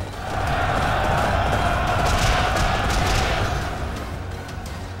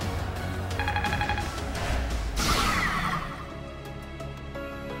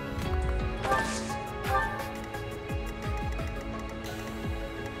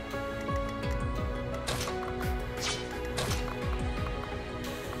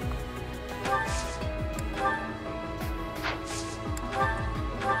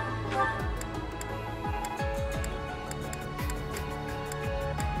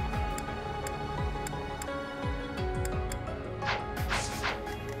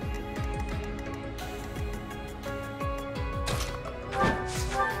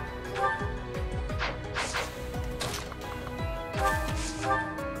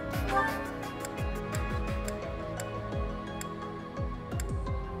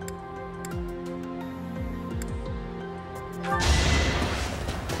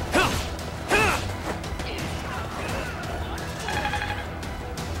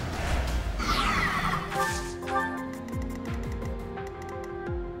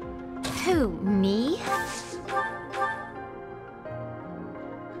 Who, me?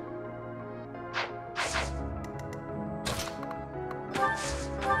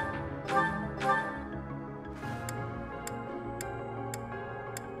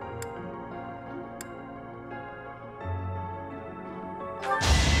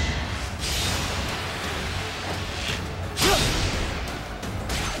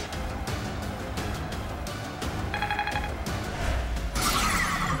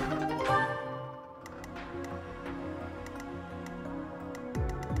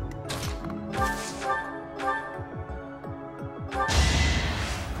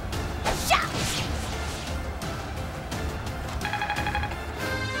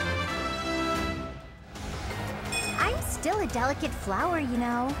 Still a delicate flower, you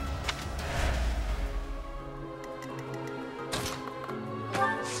know.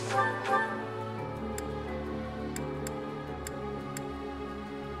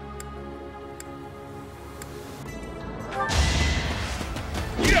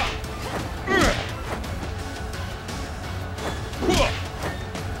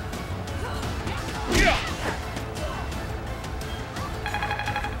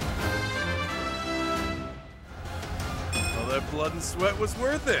 Blood and sweat was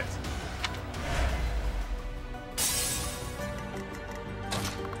worth it.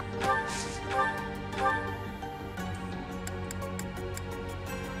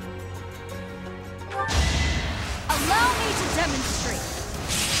 Allow me to demonstrate.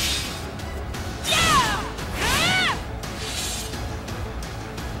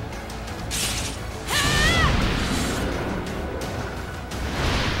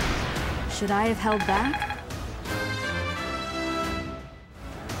 Should I have held back?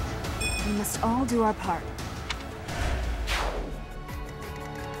 We must all do our part.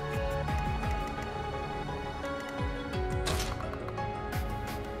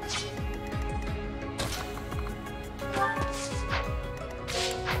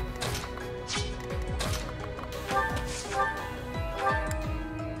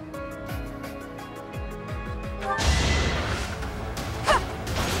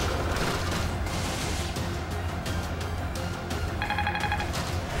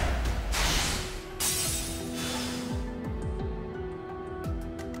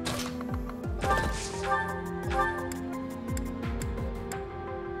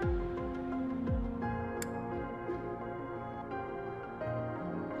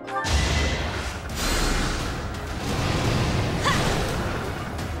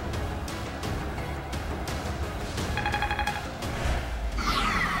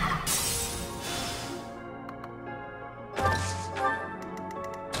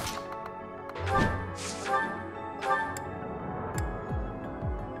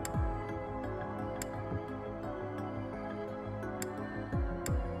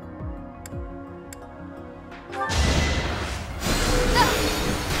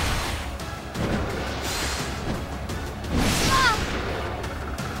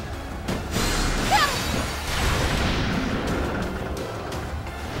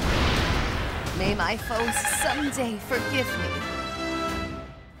 May my foes someday forgive me.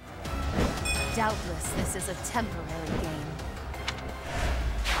 Doubtless, this is a temporary game.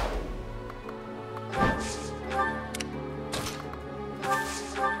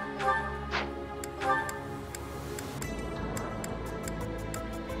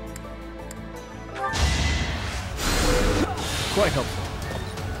 Quite helpful.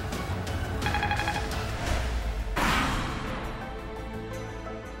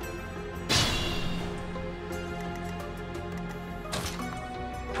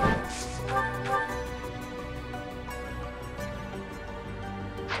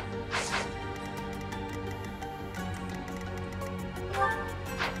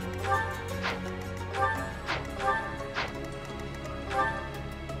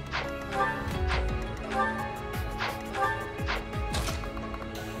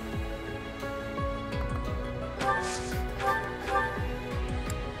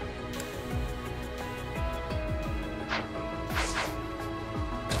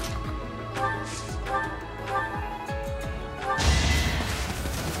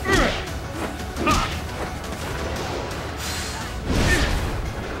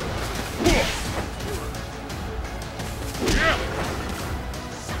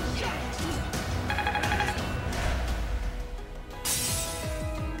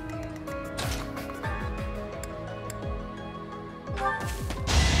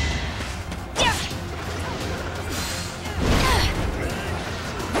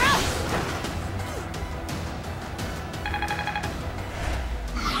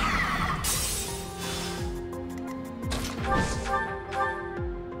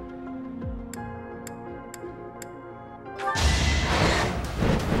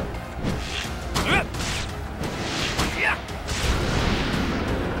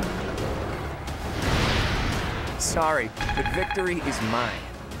 Sorry, but victory is mine.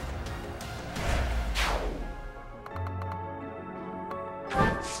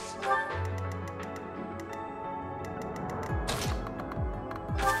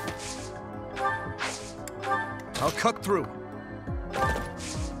 I'll cut through.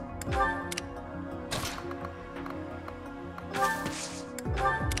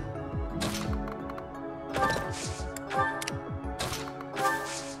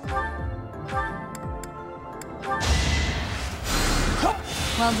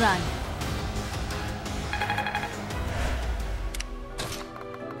 Well done.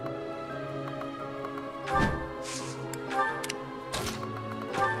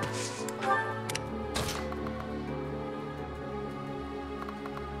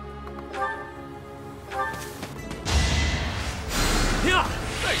 Yeah!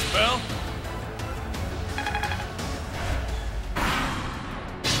 Thanks, pal.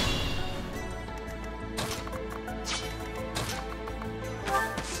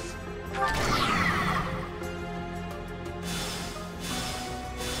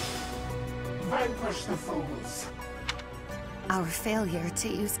 Vanquish the fools. Our failure to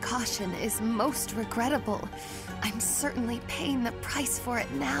use caution is most regrettable. I'm certainly paying the price for it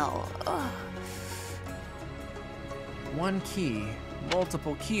now. Ugh. One key,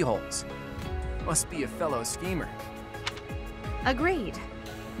 multiple keyholes. Must be a fellow schemer. Agreed.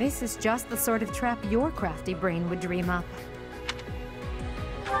 This is just the sort of trap your crafty brain would dream up.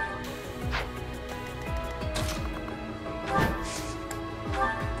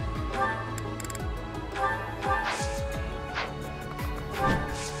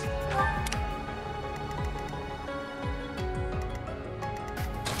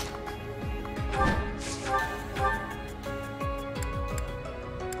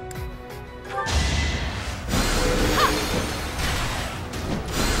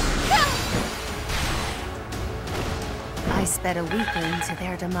 I sped a weakling to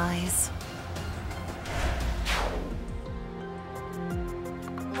their demise.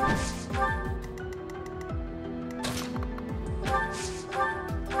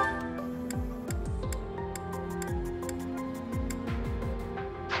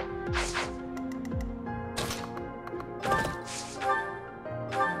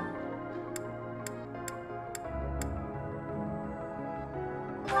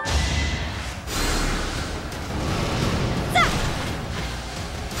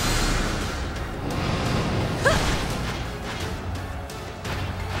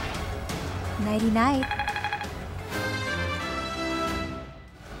 Nighty-night.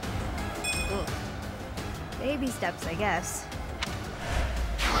 Baby steps, I guess.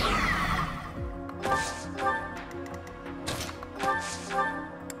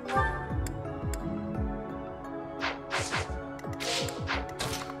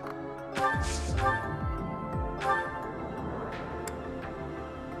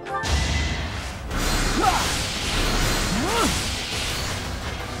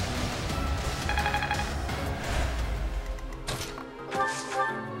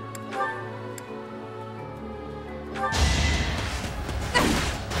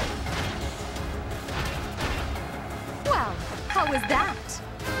 Well, how was that?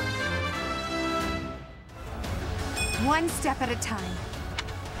 One step at a time.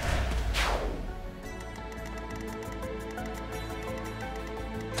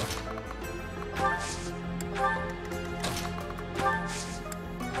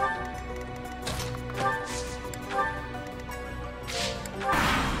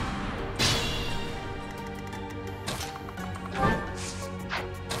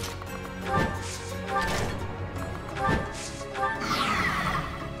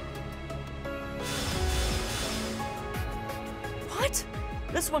 What?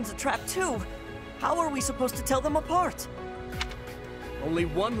 This one's a trap too. How are we supposed to tell them apart? Only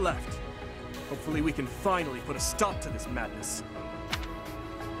one left. Hopefully we can finally put a stop to this madness.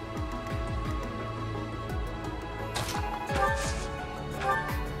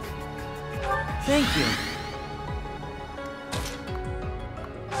 Thank you.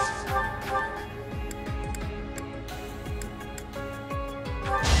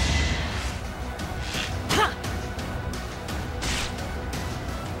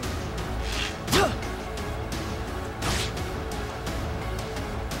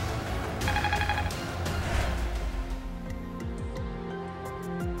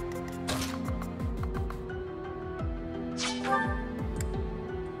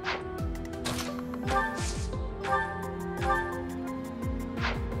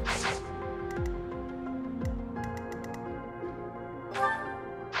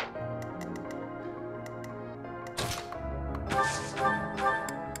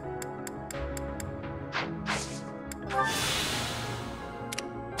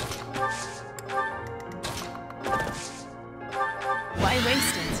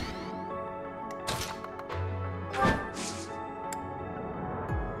 waste it.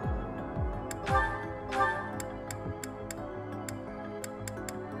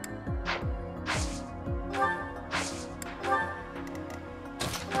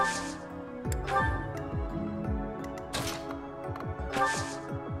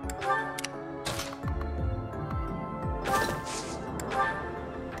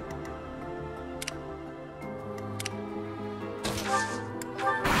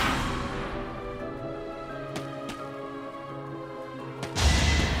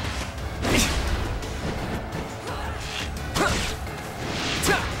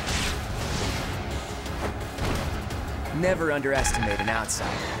 Never underestimate an outsider.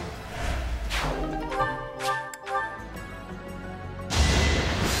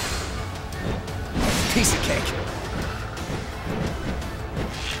 Piece of cake.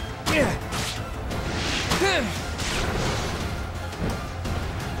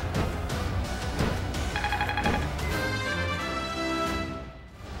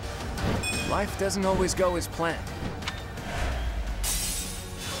 Life doesn't always go as planned.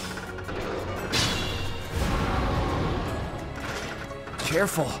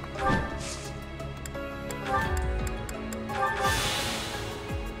 Careful.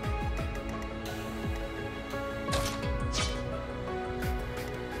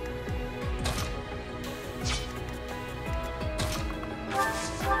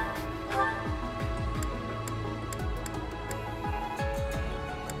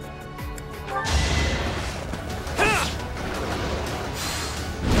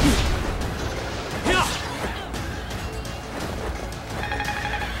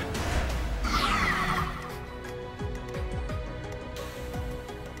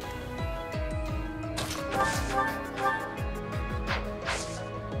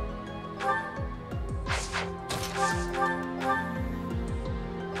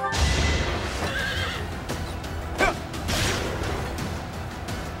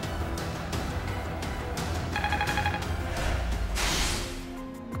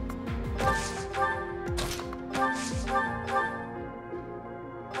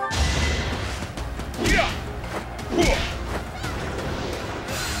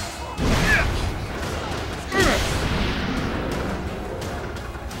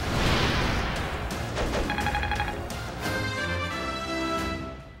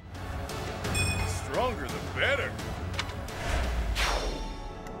 Stronger the better.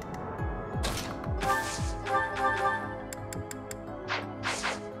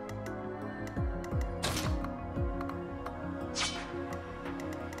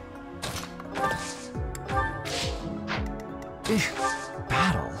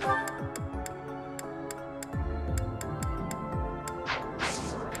 Battle?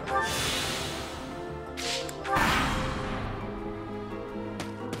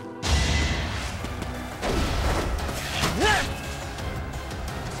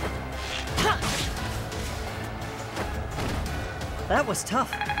 That was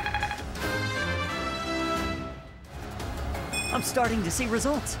tough. I'm starting to see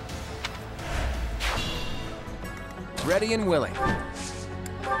results. Ready and willing.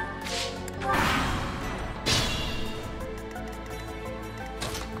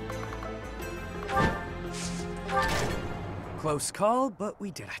 Close call, but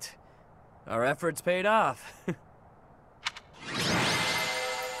we did it. Our efforts paid off.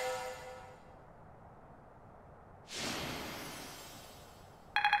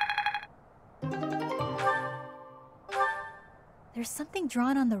 There's something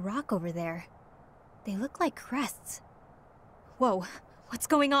drawn on the rock over there. They look like crests. Whoa, what's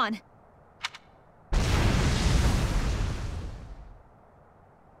going on?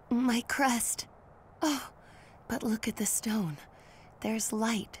 My crest. Oh, but look at the stone. There's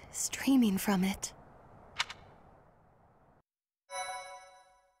light streaming from it.